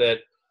south that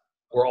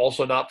we're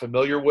also not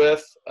familiar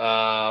with.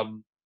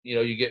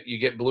 You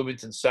get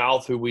Bloomington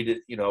South, who we did,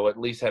 at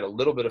least had a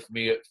little bit of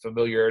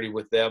familiarity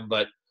with them,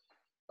 but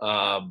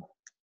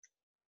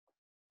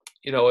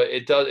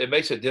it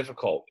makes it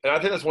difficult. And I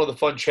think that's one of the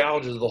fun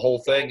challenges of the whole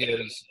thing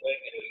is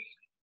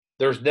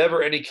there's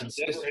never any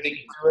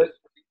consistency to it,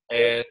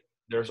 and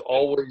there's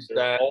always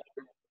that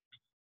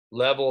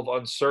level of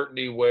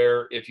uncertainty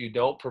where if you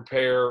don't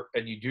prepare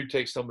and you do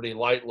take somebody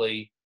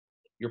lightly,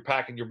 you're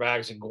packing your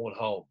bags and going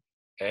home.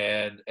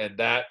 And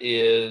that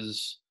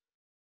is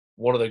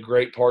one of the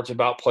great parts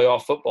about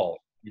playoff football.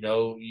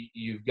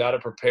 You've got to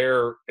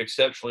prepare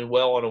exceptionally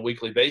well on a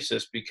weekly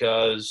basis,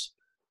 because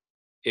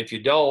if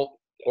you don't,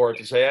 or if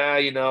you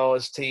say,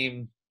 this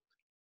team,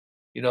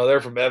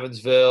 they're from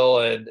Evansville,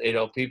 and,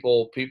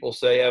 people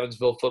say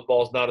Evansville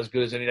football is not as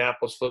good as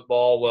Indianapolis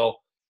football.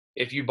 Well,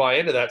 if you buy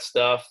into that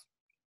stuff,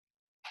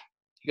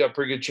 you got a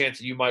pretty good chance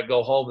that you might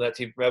go home and that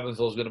team from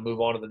Evansville is going to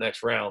move on to the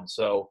next round.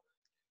 So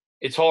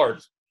it's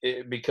hard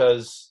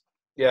because,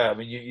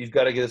 you've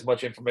got to get as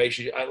much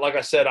information. Like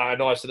I said, I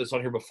know I said this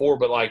on here before,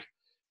 but like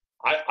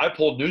I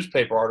pulled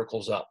newspaper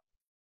articles up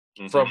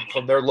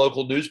from their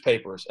local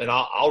newspapers, and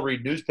I'll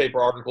read newspaper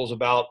articles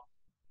about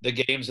the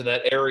games in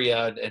that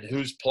area and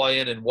who's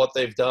playing and what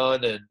they've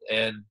done,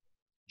 and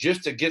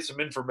just to get some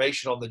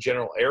information on the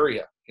general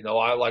area.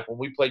 I like when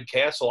we played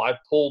Castle, I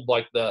pulled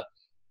like the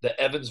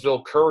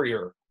Evansville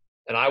Courier,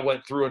 and I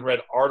went through and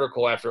read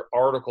article after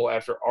article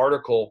after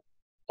article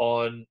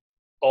on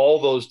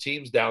all those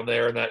teams down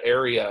there in that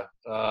area,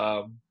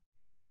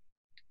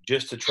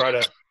 just to try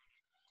to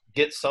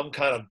get some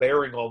kind of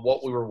bearing on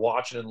what we were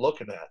watching and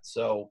looking at.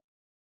 So,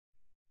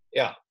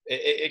 yeah,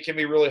 it can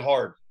be really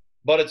hard,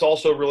 but it's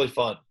also really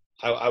fun.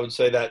 I would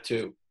say that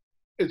too.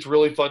 It's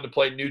really fun to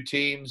play new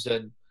teams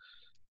and,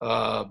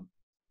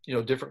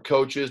 different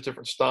coaches,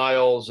 different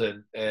styles,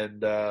 and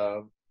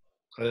I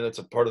think that's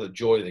a part of the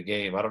joy of the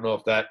game. I don't know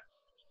if that,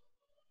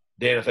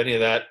 Dan, if any of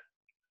that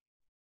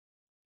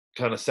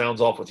kind of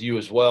sounds off with you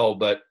as well,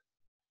 but.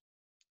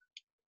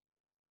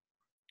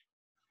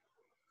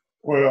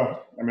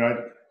 Well, I mean,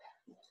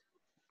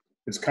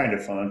 it's kind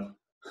of fun.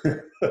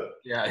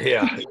 Yeah.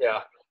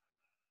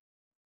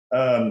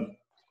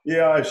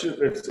 Yeah, I should.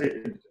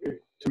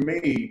 To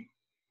me,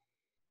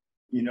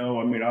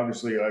 I mean,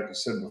 obviously, like I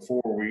said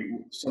before,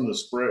 some of the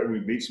spread we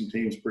beat some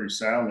teams pretty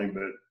soundly,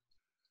 but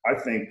I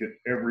think that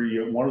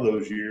every one of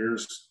those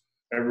years,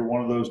 every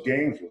one of those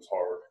games was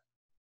hard.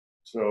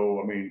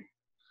 So, I mean,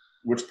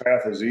 which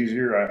path is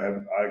easier?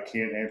 I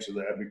can't answer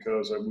that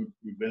because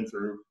we've been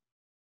through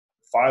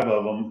 5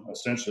 of them,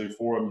 essentially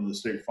 4 of them in the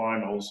state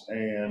finals,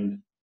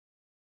 and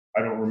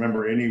I don't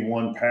remember any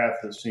one path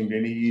that seemed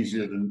any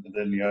easier than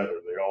the other.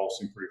 They all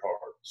seem pretty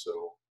hard.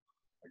 So,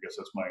 I guess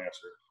that's my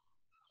answer.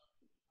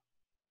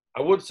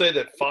 I would say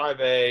that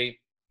 5A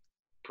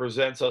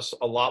presents us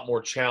a lot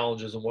more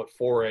challenges than what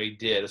 4A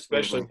did,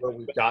 especially where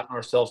we've gotten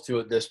ourselves to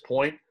at this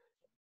point.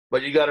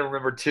 But you got to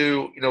remember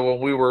too, when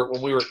we were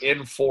in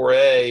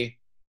 4A,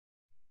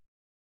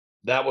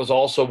 that was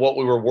also what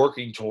we were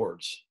working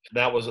towards. And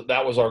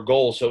that was our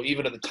goal. So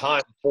even at the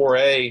time,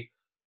 4A,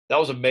 that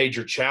was a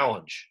major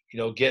challenge.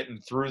 Getting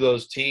through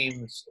those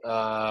teams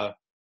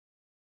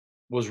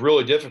was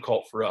really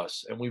difficult for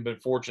us. And we've been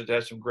fortunate to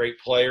have some great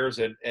players,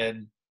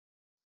 and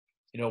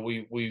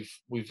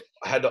we've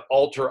had to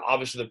alter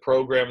obviously the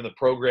program and the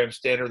program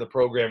standard, the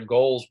program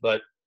goals,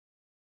 but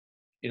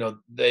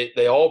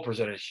they all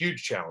presented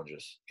huge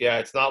challenges. Yeah,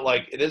 it's not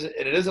like it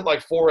isn't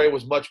like 4A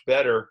was much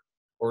better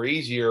or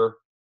easier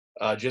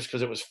just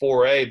because it was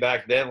 4A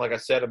back then. Like I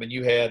said, I mean,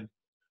 you had a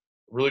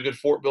really good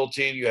Fortville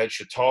team, you had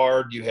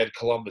Chittard, you had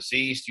Columbus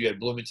East, you had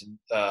Bloomington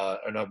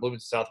Bloomington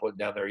South wasn't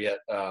down there yet.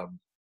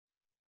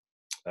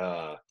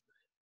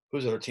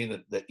 Who's the other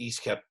team that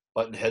East kept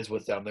butting heads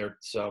with down there?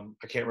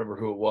 I can't remember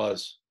who it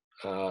was.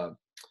 But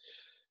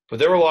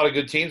there were a lot of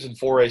good teams in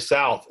 4A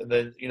South. And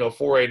then,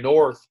 4A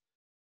North,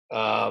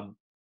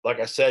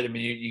 like I said, I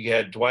mean, you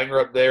had Dwanger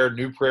up there.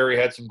 New Prairie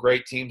had some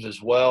great teams as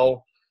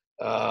well.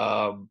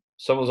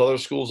 Some of those other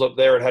schools up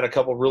there had a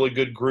couple of really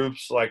good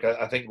groups. Like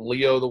I think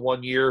Leo the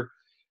one year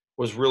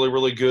was really,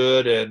 really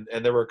good. And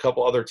there were a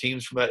couple other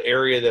teams from that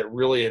area that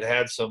really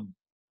had some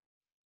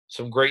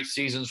great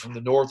seasons from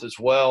the North as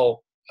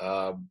well.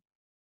 So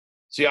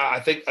yeah, I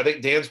think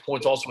Dan's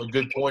point's also a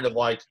good point of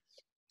like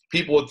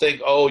people would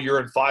think, oh, you're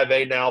in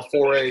 5A now,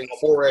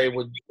 4A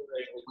would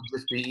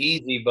just be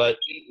easy, but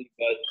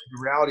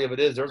the reality of it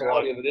is there's a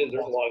lot in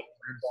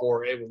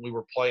 4A when we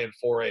were playing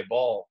 4A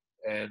ball,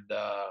 and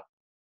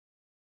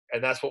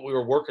that's what we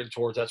were working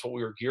towards. That's what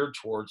we were geared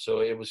towards.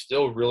 So it was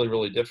still really,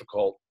 really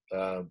difficult.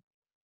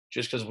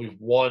 Just because we've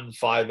won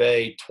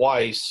 5A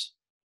twice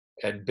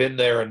and been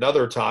there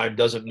another time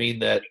doesn't mean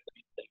that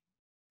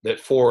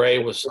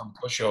 4A was some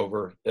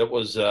pushover. It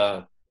was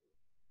I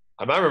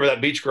remember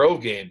that Beech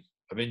Grove game.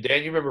 I mean,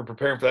 Dan, you remember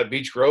preparing for that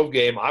Beech Grove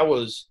game. I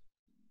was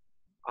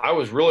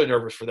really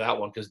nervous for that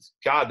one because,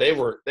 God, they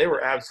were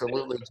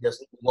absolutely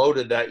just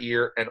loaded that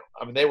year. And,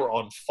 I mean, they were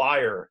on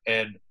fire.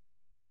 And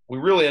we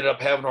really ended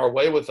up having our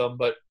way with them.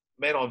 But,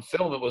 man, on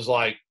film it was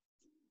like,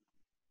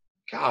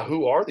 God,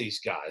 who are these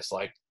guys?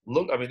 Like,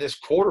 look, I mean, this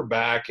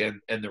quarterback and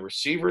the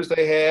receivers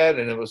they had,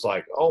 and it was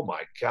like, oh,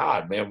 my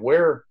God, man,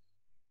 where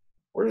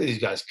do these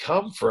guys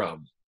come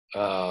from?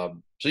 So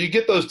you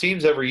get those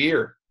teams every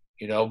year,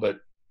 but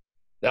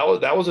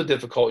that was a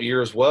difficult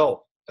year as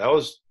well. That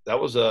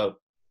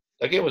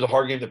game was a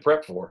hard game to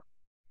prep for.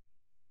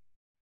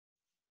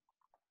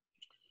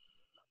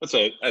 That's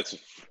a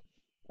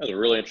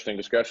really interesting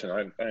discussion.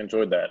 I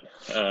enjoyed that.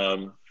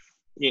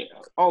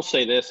 I'll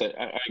say this.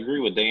 I agree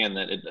with Dan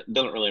that it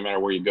doesn't really matter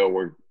where you go.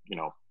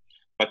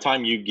 By the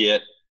time you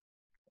get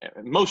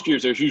 – most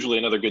years there's usually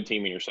another good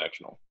team in your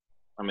sectional.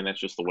 I mean, that's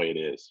just the way it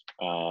is.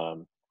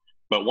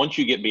 But once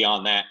you get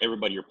beyond that,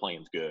 everybody you're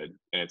playing is good.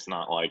 And it's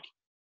not like,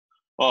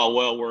 oh,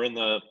 well, we're in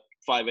the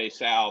 5A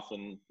South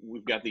and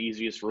we've got the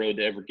easiest road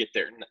to ever get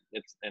there.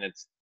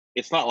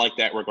 It's not like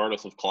that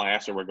regardless of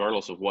class or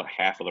regardless of what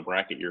half of the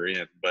bracket you're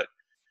in. But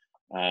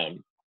I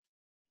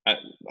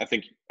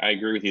think I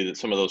agree with you that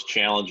some of those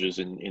challenges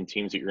in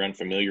teams that you're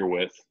unfamiliar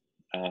with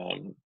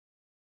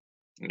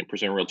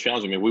present a real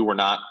challenge. I mean, we were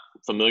not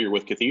familiar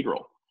with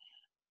Cathedral.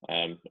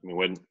 We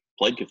hadn't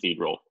played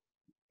Cathedral.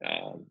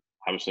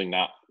 Obviously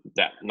not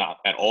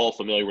at all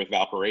familiar with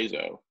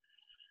Valparaiso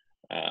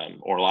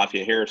or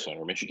Lafayette Harrison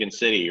or Michigan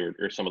City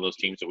or some of those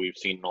teams that we've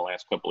seen in the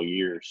last couple of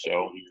years.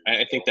 So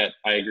I think that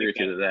I agree with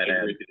you that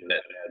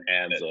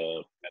adds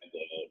a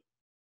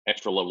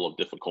extra level of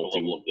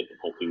difficulty,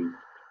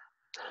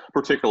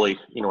 particularly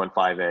in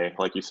 5A.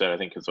 Like you said, I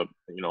think it's a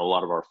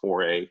lot of our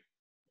 4A,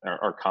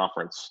 our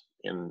conference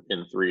in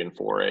 3 and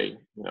 4A,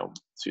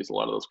 sees a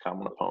lot of those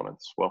common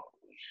opponents. Well,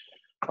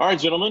 all right,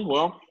 gentlemen.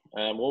 Well,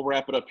 we'll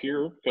wrap it up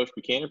here. Coach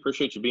Buchanan,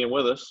 appreciate you being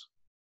with us.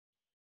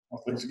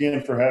 Well, thanks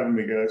again for having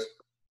me, guys.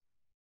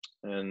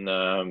 And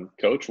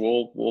Coach,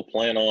 we'll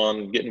plan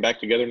on getting back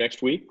together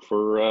next week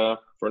for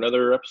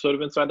another episode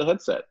of Inside the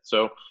Headset.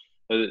 So,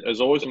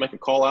 as always, make a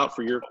call out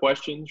for your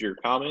questions, your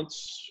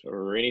comments,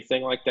 or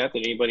anything like that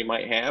anybody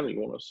might have that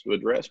you want us to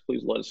address.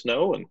 Please let us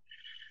know.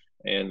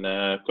 And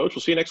Coach,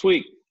 we'll see you next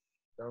week.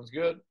 Sounds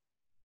good.